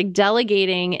you said like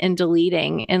delegating and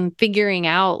deleting and figuring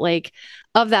out like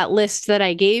of that list that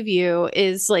I gave you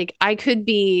is like, I could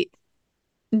be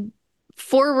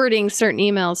forwarding certain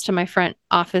emails to my front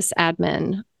office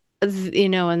admin,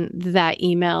 and that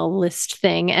email list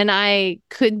thing. And I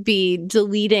could be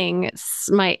deleting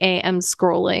my AM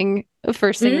scrolling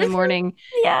first thing in the morning.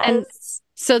 Yes. And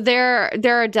so there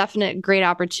are definite great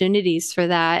opportunities for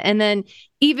that. And then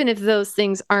even if those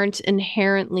things aren't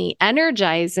inherently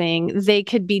energizing, they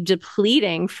could be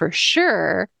depleting for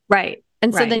sure. Right.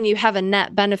 And so then you have a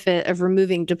net benefit of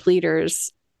removing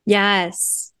depleters.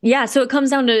 Yes. Yeah. So it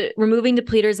comes down to removing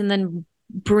depleters and then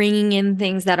bringing in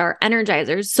things that are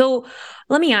energizers. So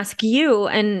let me ask you,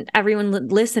 and everyone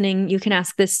listening, you can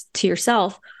ask this to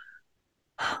yourself.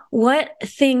 What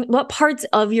parts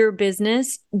of your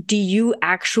business do you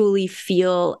actually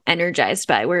feel energized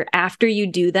by, where after you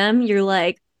do them, you're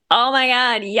like, Oh my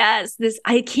God. Yes.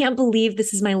 I can't believe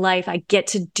this is my life. I get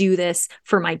to do this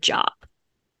for my job.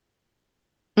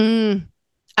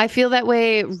 I feel that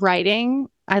way writing.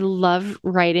 I love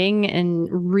writing and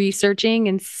researching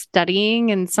and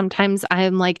studying. And sometimes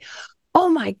I'm like, oh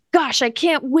my gosh, I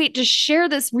can't wait to share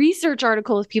this research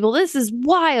article with people. This is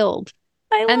wild.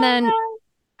 And then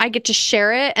I get to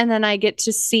share it. And then I get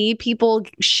to see people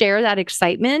share that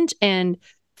excitement and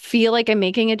feel like I'm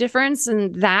making a difference.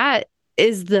 And that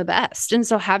is the best. And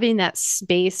so having that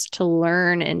space to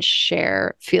learn and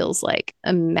share feels like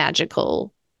a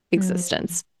magical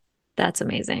existence. That's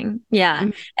amazing. Yeah.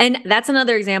 And that's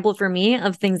another example for me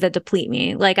of things that deplete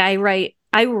me. Like I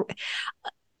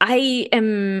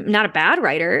am not a bad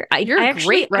writer. You're a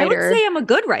great writer. I would say I'm a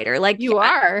good writer. Like you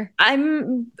are.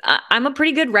 I'm a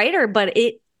pretty good writer, but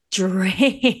it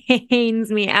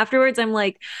drains me. Afterwards, I'm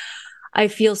like, I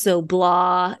feel so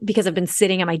blah because I've been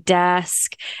sitting at my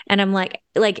desk, and I'm like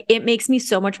it makes me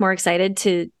so much more excited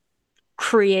to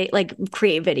create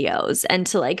videos and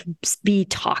to like be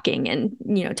talking and,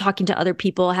 you know, talking to other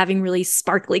people, having really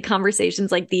sparkly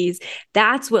conversations like these.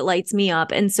 That's what lights me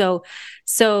up. And so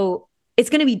it's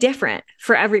going to be different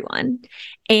for everyone.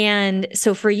 And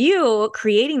so for you,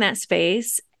 creating that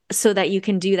space so that you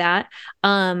can do that,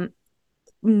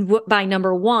 by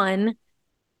number one,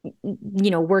 you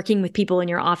know, working with people in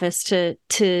your office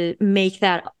to make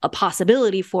that a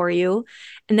possibility for you.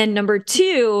 And then number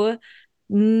two,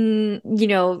 you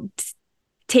know,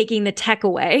 taking the tech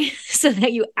away so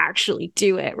that you actually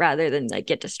do it rather than like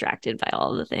get distracted by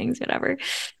all the things, whatever.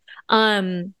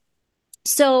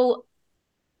 So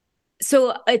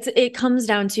it comes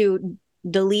down to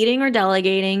deleting or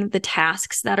delegating the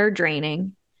tasks that are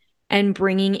draining and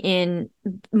bringing in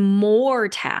more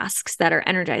tasks that are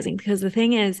energizing. Because the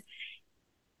thing is,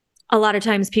 a lot of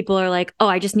times people are like, oh,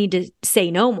 I just need to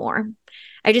say no more.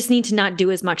 I just need to not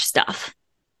do as much stuff.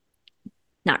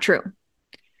 Not true.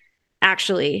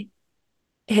 Actually,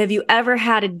 have you ever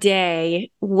had a day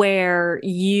where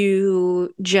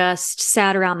you just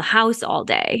sat around the house all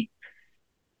day?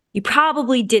 You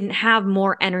probably didn't have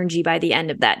more energy by the end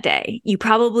of that day. You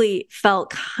probably felt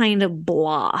kind of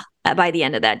blah by the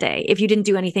end of that day if you didn't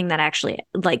do anything that actually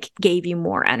like gave you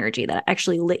more energy, that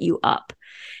actually lit you up.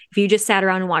 If you just sat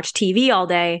around and watched TV all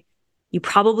day, you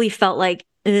probably felt like,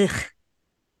 ugh,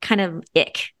 kind of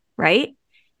ick, right?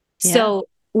 Yeah. So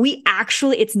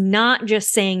it's not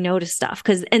just saying no to stuff,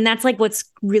 and that's like what's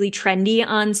really trendy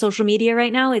on social media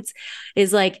right now.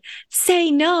 Is like,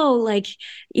 say no, like,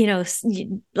 you know,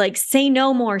 like say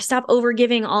no more, stop over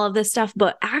giving, all of this stuff.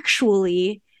 But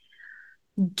actually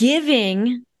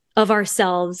giving of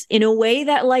ourselves in a way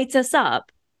that lights us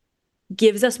up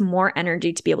gives us more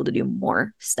energy to be able to do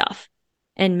more stuff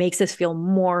and makes us feel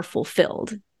more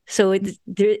fulfilled. So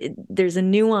there's a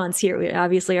nuance here.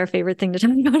 Obviously, our favorite thing to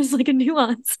talk about is like a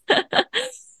nuance.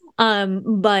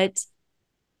 But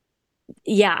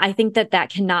yeah, I think that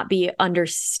cannot be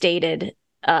understated,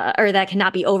 or that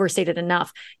cannot be overstated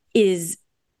enough, is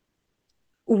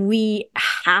we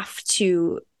have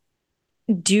to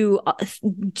do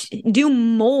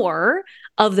more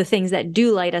of the things that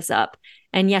do light us up.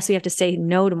 And yes, we have to say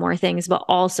no to more things, but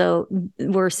also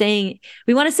we're saying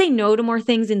we want to say no to more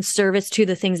things in service to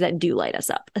the things that do light us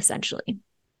up, essentially.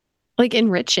 Like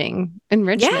enrichment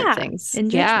things.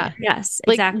 Yeah. Yes,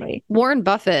 like exactly. Warren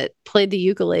Buffett played the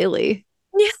ukulele.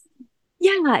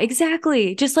 Yeah,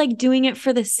 exactly. Just like doing it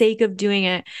for the sake of doing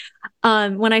it.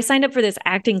 When I signed up for this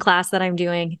acting class that I'm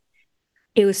doing,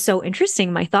 it was so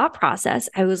interesting, my thought process.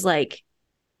 I was like,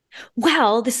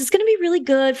 well, this is going to be really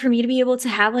good for me to be able to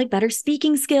have like better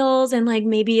speaking skills, and like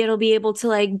maybe it'll be able to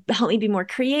like help me be more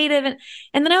creative.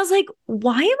 And then I was like,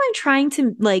 why am I trying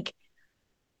to like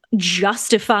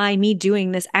justify me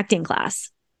doing this acting class?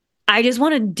 I just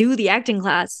want to do the acting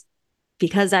class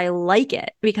because I like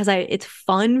it, because it's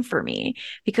fun for me,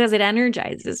 because it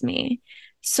energizes me.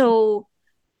 So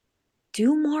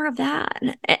do more of that.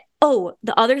 Oh,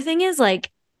 the other thing is like,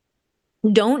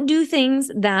 don't do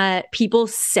things that people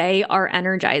say are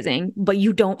energizing, but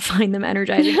you don't find them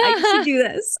energizing. I used to do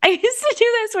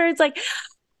this where it's like,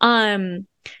 I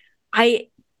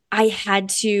had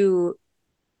to,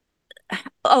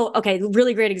 oh, okay.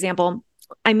 Really great example.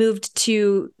 I moved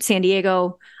to San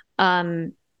Diego.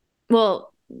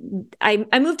 Well,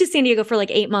 I moved to San Diego for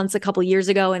like 8 months a couple years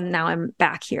ago, and now I'm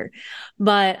back here.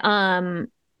 But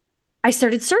I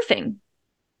started surfing.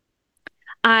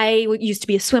 I used to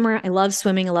be a swimmer. I love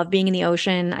swimming. I love being in the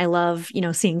ocean. I love, you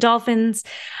know, seeing dolphins.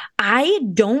 I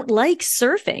don't like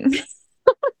surfing.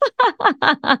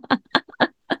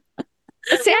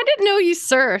 See, I didn't know you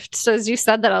surfed. So as you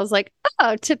said that, I was like,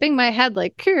 oh, tipping my head,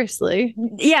 like, curiously.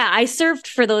 Yeah, I surfed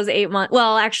for those 8 months.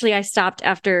 Well, actually, I stopped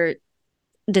after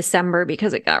December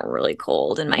because it got really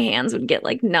cold and my hands would get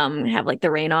like numb and have like the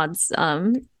Raynaud's.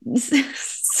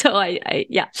 So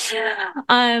yeah.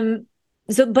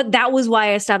 But that was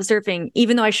why I stopped surfing,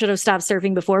 even though I should have stopped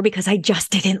surfing before because I just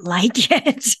didn't like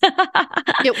it.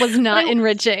 It was not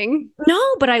enriching. No,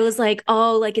 but I was like,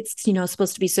 oh, like it's,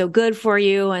 supposed to be so good for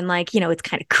you. And like, it's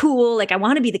kind of cool. Like I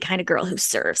want to be the kind of girl who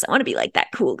surfs. I want to be like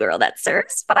that cool girl that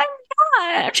surfs, but I'm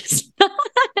not. I'm just not.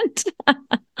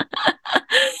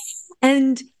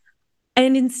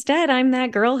 And instead, I'm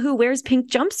that girl who wears pink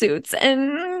jumpsuits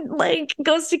and like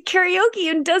goes to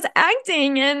karaoke and does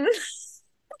acting. And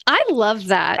I love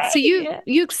that. So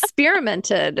you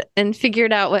experimented and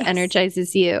figured out what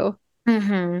energizes you.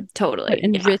 Totally. What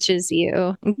enriches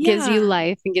you, gives you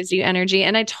life and gives you energy.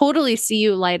 And I totally see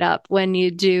you light up when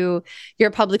you do your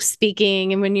public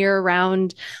speaking and when you're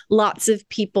around lots of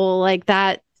people like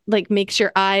that. Like makes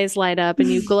your eyes light up and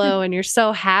you glow and you're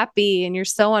so happy and you're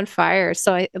so on fire.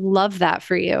 So I love that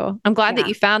for you. I'm glad that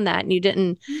you found that and you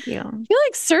didn't. Thank you. I feel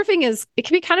like surfing it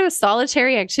can be kind of a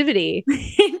solitary activity.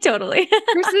 Totally.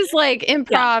 Versus like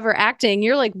improv or acting,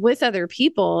 you're like with other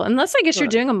people, unless I guess you're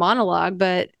doing a monologue,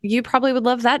 but you probably would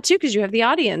love that too because you have the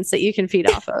audience that you can feed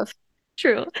off of.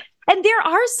 True. And there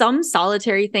are some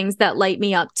solitary things that light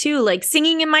me up too, like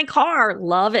singing in my car.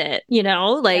 Love it.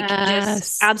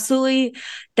 Just absolutely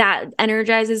that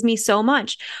energizes me so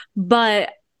much.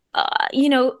 But,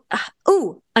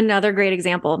 another great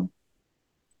example.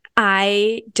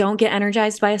 I don't get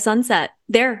energized by a sunset.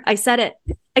 There, I said it.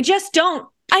 I just don't.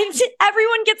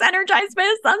 Everyone gets energized by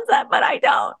a sunset, but I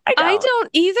don't. I don't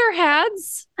either,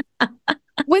 Hads.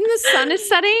 When the sun is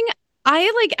setting,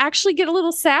 I like actually get a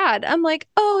little sad. I'm like,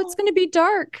 oh, it's going to be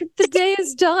dark. The day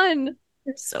is done.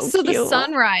 You're so cute. The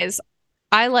sunrise.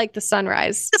 I like the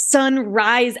sunrise. The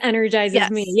sunrise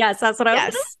energizes me. Yes, that's what I was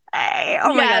going to say.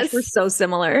 Oh my gosh, we're so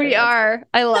similar. We are.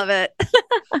 I love it.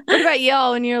 What about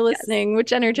y'all when you're listening?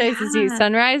 Which energizes you,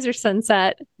 sunrise or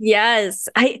sunset? Yes.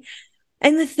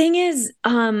 And the thing is,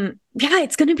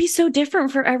 it's going to be so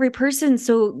different for every person.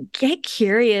 So get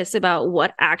curious about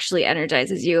what actually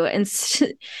energizes you and,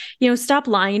 stop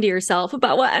lying to yourself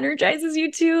about what energizes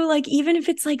you too. Like, even if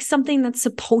it's like something that's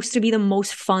supposed to be the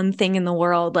most fun thing in the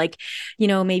world, like,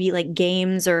 maybe like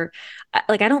games or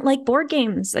like, I don't like board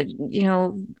games.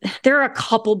 There are a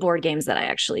couple board games that I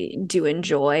actually do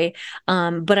enjoy.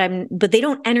 But they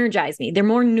don't energize me. They're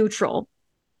more neutral.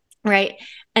 Right.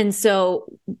 And so,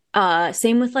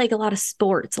 same with like a lot of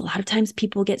sports. A lot of times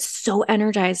people get so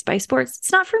energized by sports.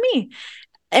 It's not for me.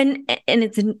 And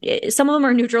it's some of them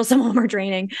are neutral, some of them are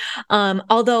draining.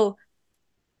 Although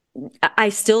I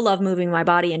still love moving my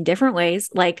body in different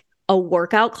ways. Like a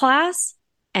workout class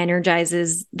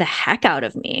energizes the heck out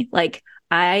of me. Like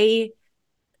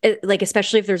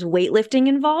especially if there's weightlifting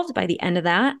involved, by the end of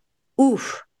that,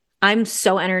 oof. I'm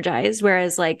so energized,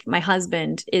 whereas like my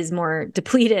husband is more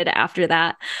depleted after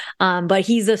that. But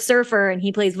he's a surfer and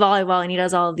he plays volleyball and he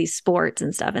does all of these sports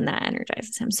and stuff, and that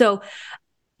energizes him. So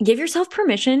give yourself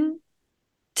permission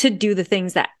to do the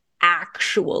things that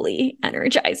actually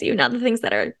energize you, not the things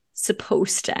that are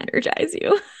supposed to energize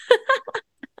you.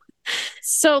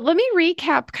 So let me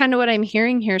recap kind of what I'm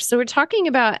hearing here. So we're talking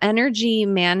about energy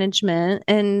management,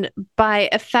 and by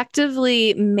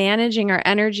effectively managing our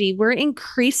energy, we're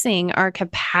increasing our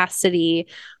capacity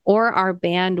or our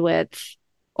bandwidth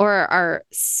or our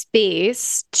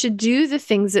space to do the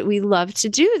things that we love to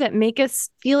do that make us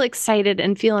feel excited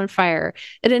and feel on fire.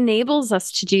 It enables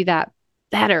us to do that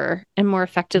better and more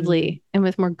effectively and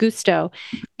with more gusto.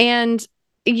 And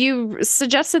you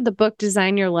suggested the book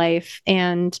Design Your Life,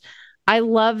 and I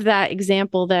love that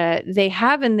example that they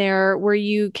have in there where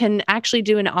you can actually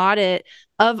do an audit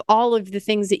of all of the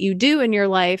things that you do in your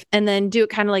life and then do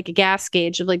it kind of like a gas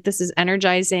gauge of like, this is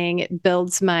energizing, it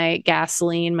builds my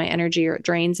gasoline, my energy, or it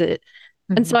drains it.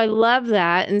 And so I love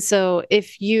that. And so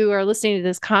if you are listening to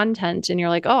this content and you're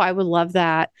like, oh, I would love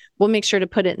that, we'll make sure to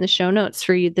put it in the show notes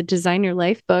for you, the Design Your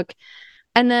Life book.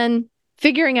 And then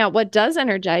figuring out what does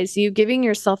energize you, giving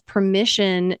yourself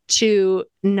permission to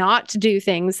not do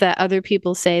things that other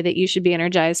people say that you should be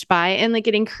energized by, and like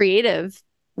getting creative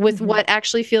with what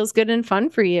actually feels good and fun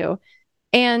for you.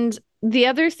 And the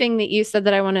other thing that you said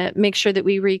that I want to make sure that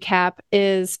we recap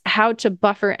is how to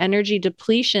buffer energy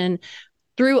depletion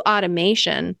through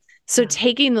automation. So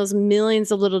taking those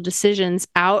millions of little decisions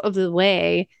out of the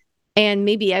way and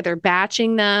maybe either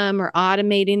batching them or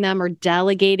automating them or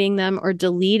delegating them or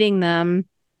deleting them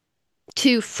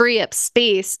to free up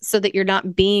space so that you're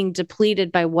not being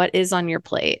depleted by what is on your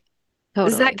plate.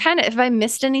 Is that Totally. have I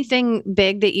missed anything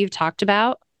big that you've talked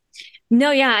about?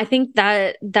 No, yeah, I think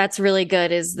that's really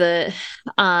good is the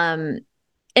um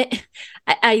it,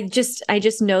 I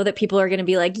just know that people are going to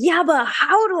be like, yeah, but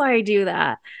how do I do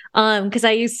that? Because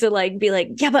I used to like be like,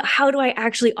 yeah, but how do I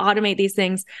actually automate these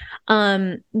things?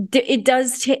 It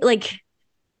does take like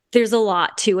there's a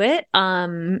lot to it.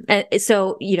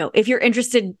 So if you're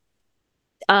interested,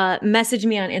 message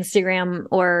me on Instagram,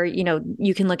 or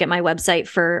you can look at my website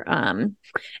for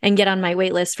and get on my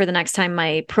wait list for the next time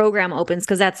my program opens,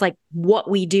 because that's like what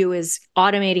we do is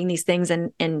automating these things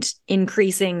and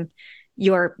increasing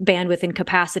your bandwidth and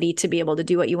capacity to be able to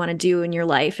do what you want to do in your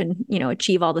life and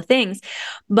achieve all the things.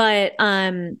 But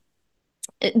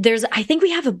there's I think we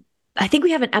have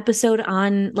an episode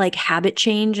on like habit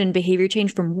change and behavior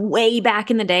change from way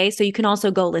back in the day. So you can also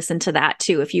go listen to that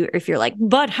too if you're like,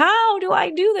 but how do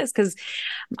I do this? Because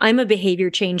I'm a behavior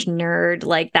change nerd.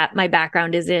 Like that, my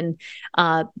background is in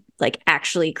like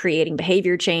actually creating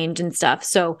behavior change and stuff.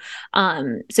 So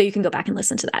you can go back and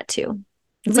listen to that too.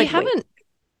 It's We like haven't.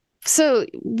 So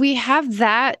we have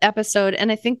that episode,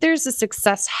 and I think there's a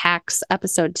success hacks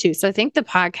episode too. So I think the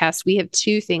podcast, we have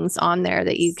two things on there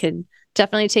that you could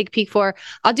definitely take a peek for.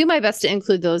 I'll do my best to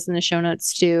include those in the show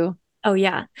notes too. Oh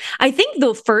yeah. I think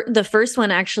the first one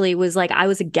actually was like I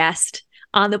was a guest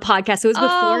on the podcast. It was before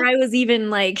Oh, I was even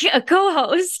like a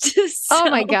co-host. oh So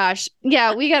my gosh.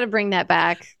 Yeah, we got to bring that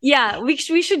back. yeah, we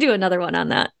should do another one on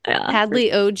that. Yeah.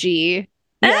 Hadley OG.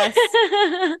 Yes.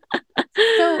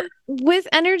 So, with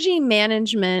energy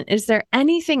management, is there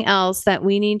anything else that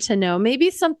we need to know? Maybe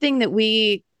something that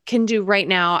we can do right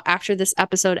now after this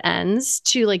episode ends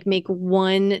to like make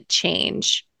one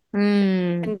change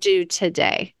Mm. and do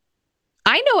today.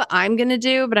 I know what I'm going to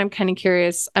do, but I'm kind of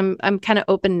curious. I'm kind of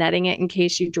open netting it in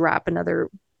case you drop another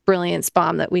brilliance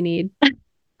bomb that we need.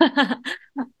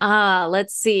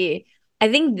 Let's see. I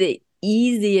think the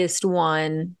easiest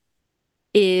one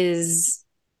is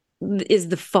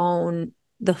the phone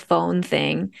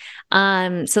thing.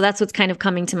 So that's what's kind of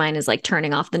coming to mind is like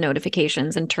turning off the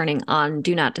notifications and turning on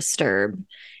do not disturb.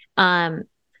 Um,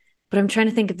 but I'm trying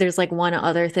to think if there's like one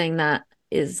other thing that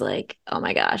is like, oh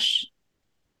my gosh.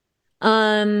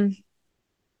 Um,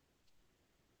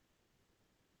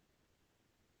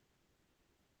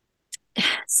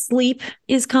 Sleep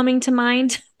is coming to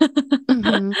mind.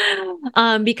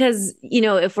 Mhm. Because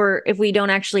if we don't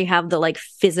actually have the like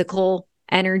physical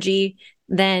energy,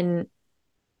 then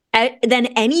then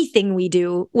anything we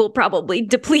do will probably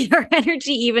deplete our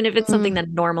energy, even if it's something Mm. that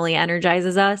normally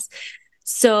energizes us.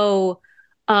 So,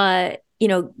 uh, you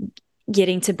know,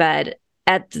 getting to bed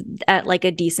at like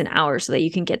a decent hour so that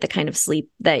you can get the kind of sleep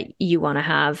that you want to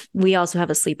have. We also have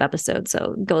a sleep episode,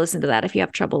 so go listen to that if you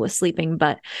have trouble with sleeping.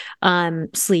 But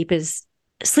sleep is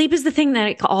the thing that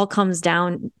it all comes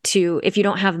down to. If you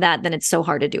don't have that, then it's so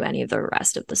hard to do any of the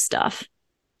rest of the stuff.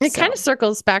 It So kind of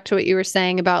circles back to what you were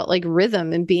saying about like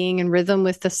rhythm and being in rhythm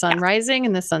with the sun yeah, rising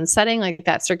and the sun setting, like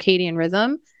that circadian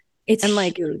rhythm. it's And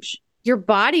like huge. your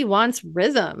body wants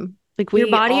rhythm. Like Your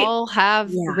we body, all have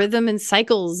yeah. rhythm and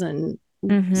cycles. And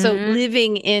so Mhm.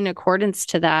 living in accordance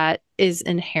to that is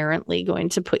inherently going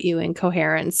to put you in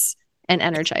coherence and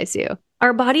energize you.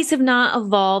 Our bodies have not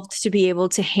evolved to be able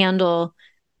to handle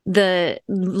the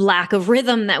lack of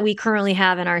rhythm that we currently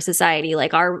have in our society.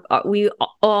 Like we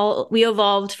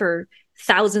evolved for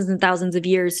thousands and thousands of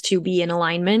years to be in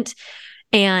alignment,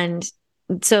 and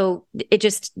so it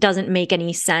just doesn't make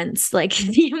any sense. Like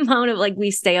the amount of like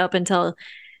we stay up until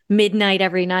midnight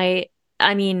every night.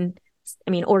 I mean,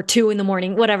 or 2 in the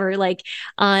morning, whatever. Like,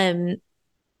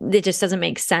 it just doesn't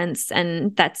make sense,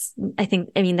 and that's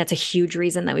a huge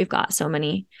reason that we've got so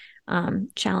many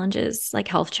challenges, like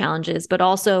health challenges, but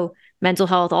also mental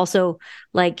health, also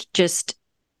like just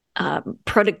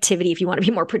productivity. If you want to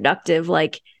be more productive,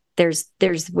 like there's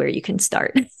where you can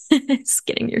start. It's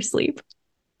getting your sleep.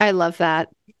 I love that.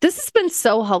 This has been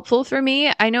so helpful for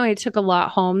me. I know I took a lot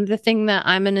home. The thing that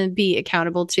I'm going to be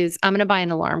accountable to is I'm going to buy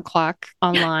an alarm clock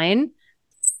online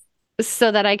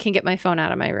so that I can get my phone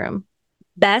out of my room.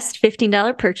 Best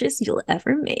 $15 purchase you'll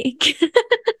ever make.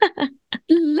 Love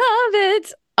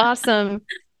it. Awesome.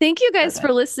 Thank you guys Okay.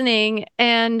 for listening.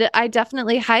 And I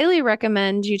definitely highly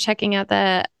recommend you checking out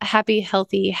the Happy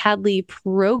Healthy Hadley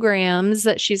programs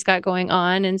that she's got going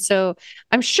on. And so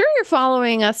I'm sure you're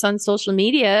following us on social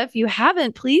media. If you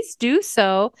haven't, please do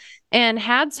so. And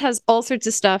Hads has all sorts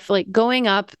of stuff like going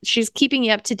up. She's keeping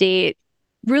you up to date.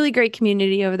 Really great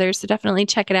community over there. So definitely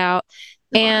check it out.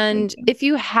 And if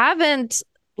you haven't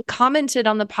commented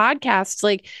on the podcast,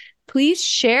 like, please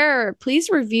share, please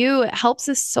review. It helps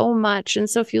us so much. And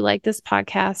so if you like this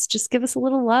podcast, just give us a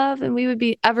little love and we would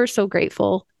be ever so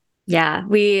grateful. Yeah,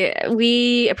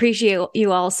 we appreciate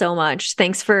you all so much.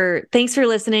 Thanks for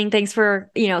listening. Thanks for,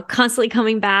 constantly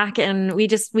coming back, and we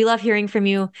love hearing from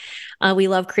you. We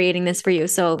love creating this for you.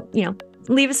 So,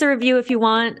 leave us a review if you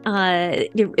want.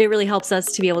 It really helps us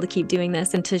to be able to keep doing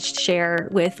this and to share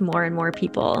with more and more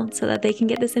people so that they can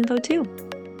get this info too.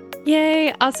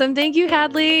 Yay. Awesome. Thank you,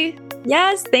 Hadley.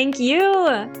 Yes, thank you.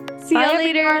 See you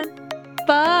later. Everyone.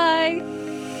 Bye.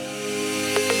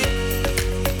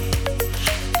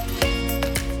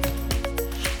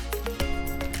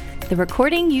 The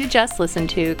recording you just listened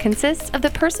to consists of the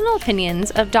personal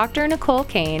opinions of Dr. Nicole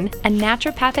Kane, a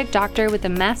naturopathic doctor with a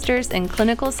master's in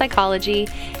clinical psychology,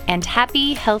 and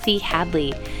Happy Healthy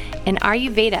Hadley, an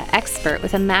Ayurveda expert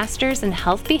with a master's in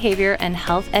health behavior and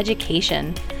health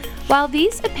education. While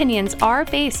these opinions are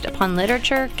based upon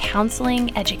literature,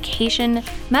 counseling, education,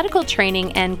 medical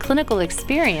training, and clinical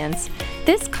experience,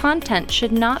 this content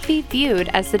should not be viewed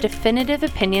as the definitive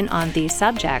opinion on these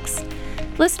subjects.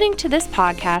 Listening to this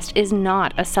podcast is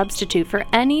not a substitute for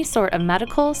any sort of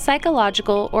medical,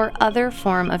 psychological, or other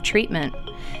form of treatment.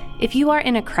 If you are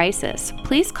in a crisis,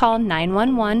 please call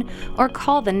 911 or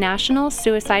call the National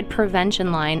Suicide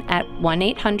Prevention Line at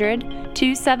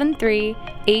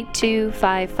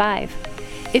 1-800-273-8255.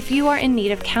 If you are in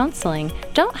need of counseling,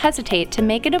 don't hesitate to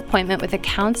make an appointment with a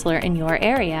counselor in your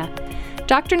area.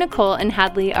 Dr. Nicole and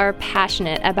Hadley are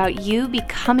passionate about you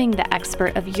becoming the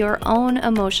expert of your own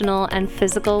emotional and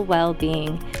physical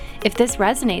well-being. If this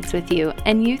resonates with you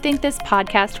and you think this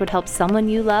podcast would help someone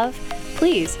you love,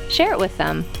 please share it with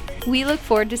them. We look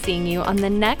forward to seeing you on the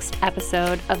next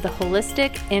episode of the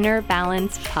Holistic Inner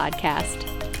Balance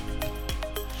podcast.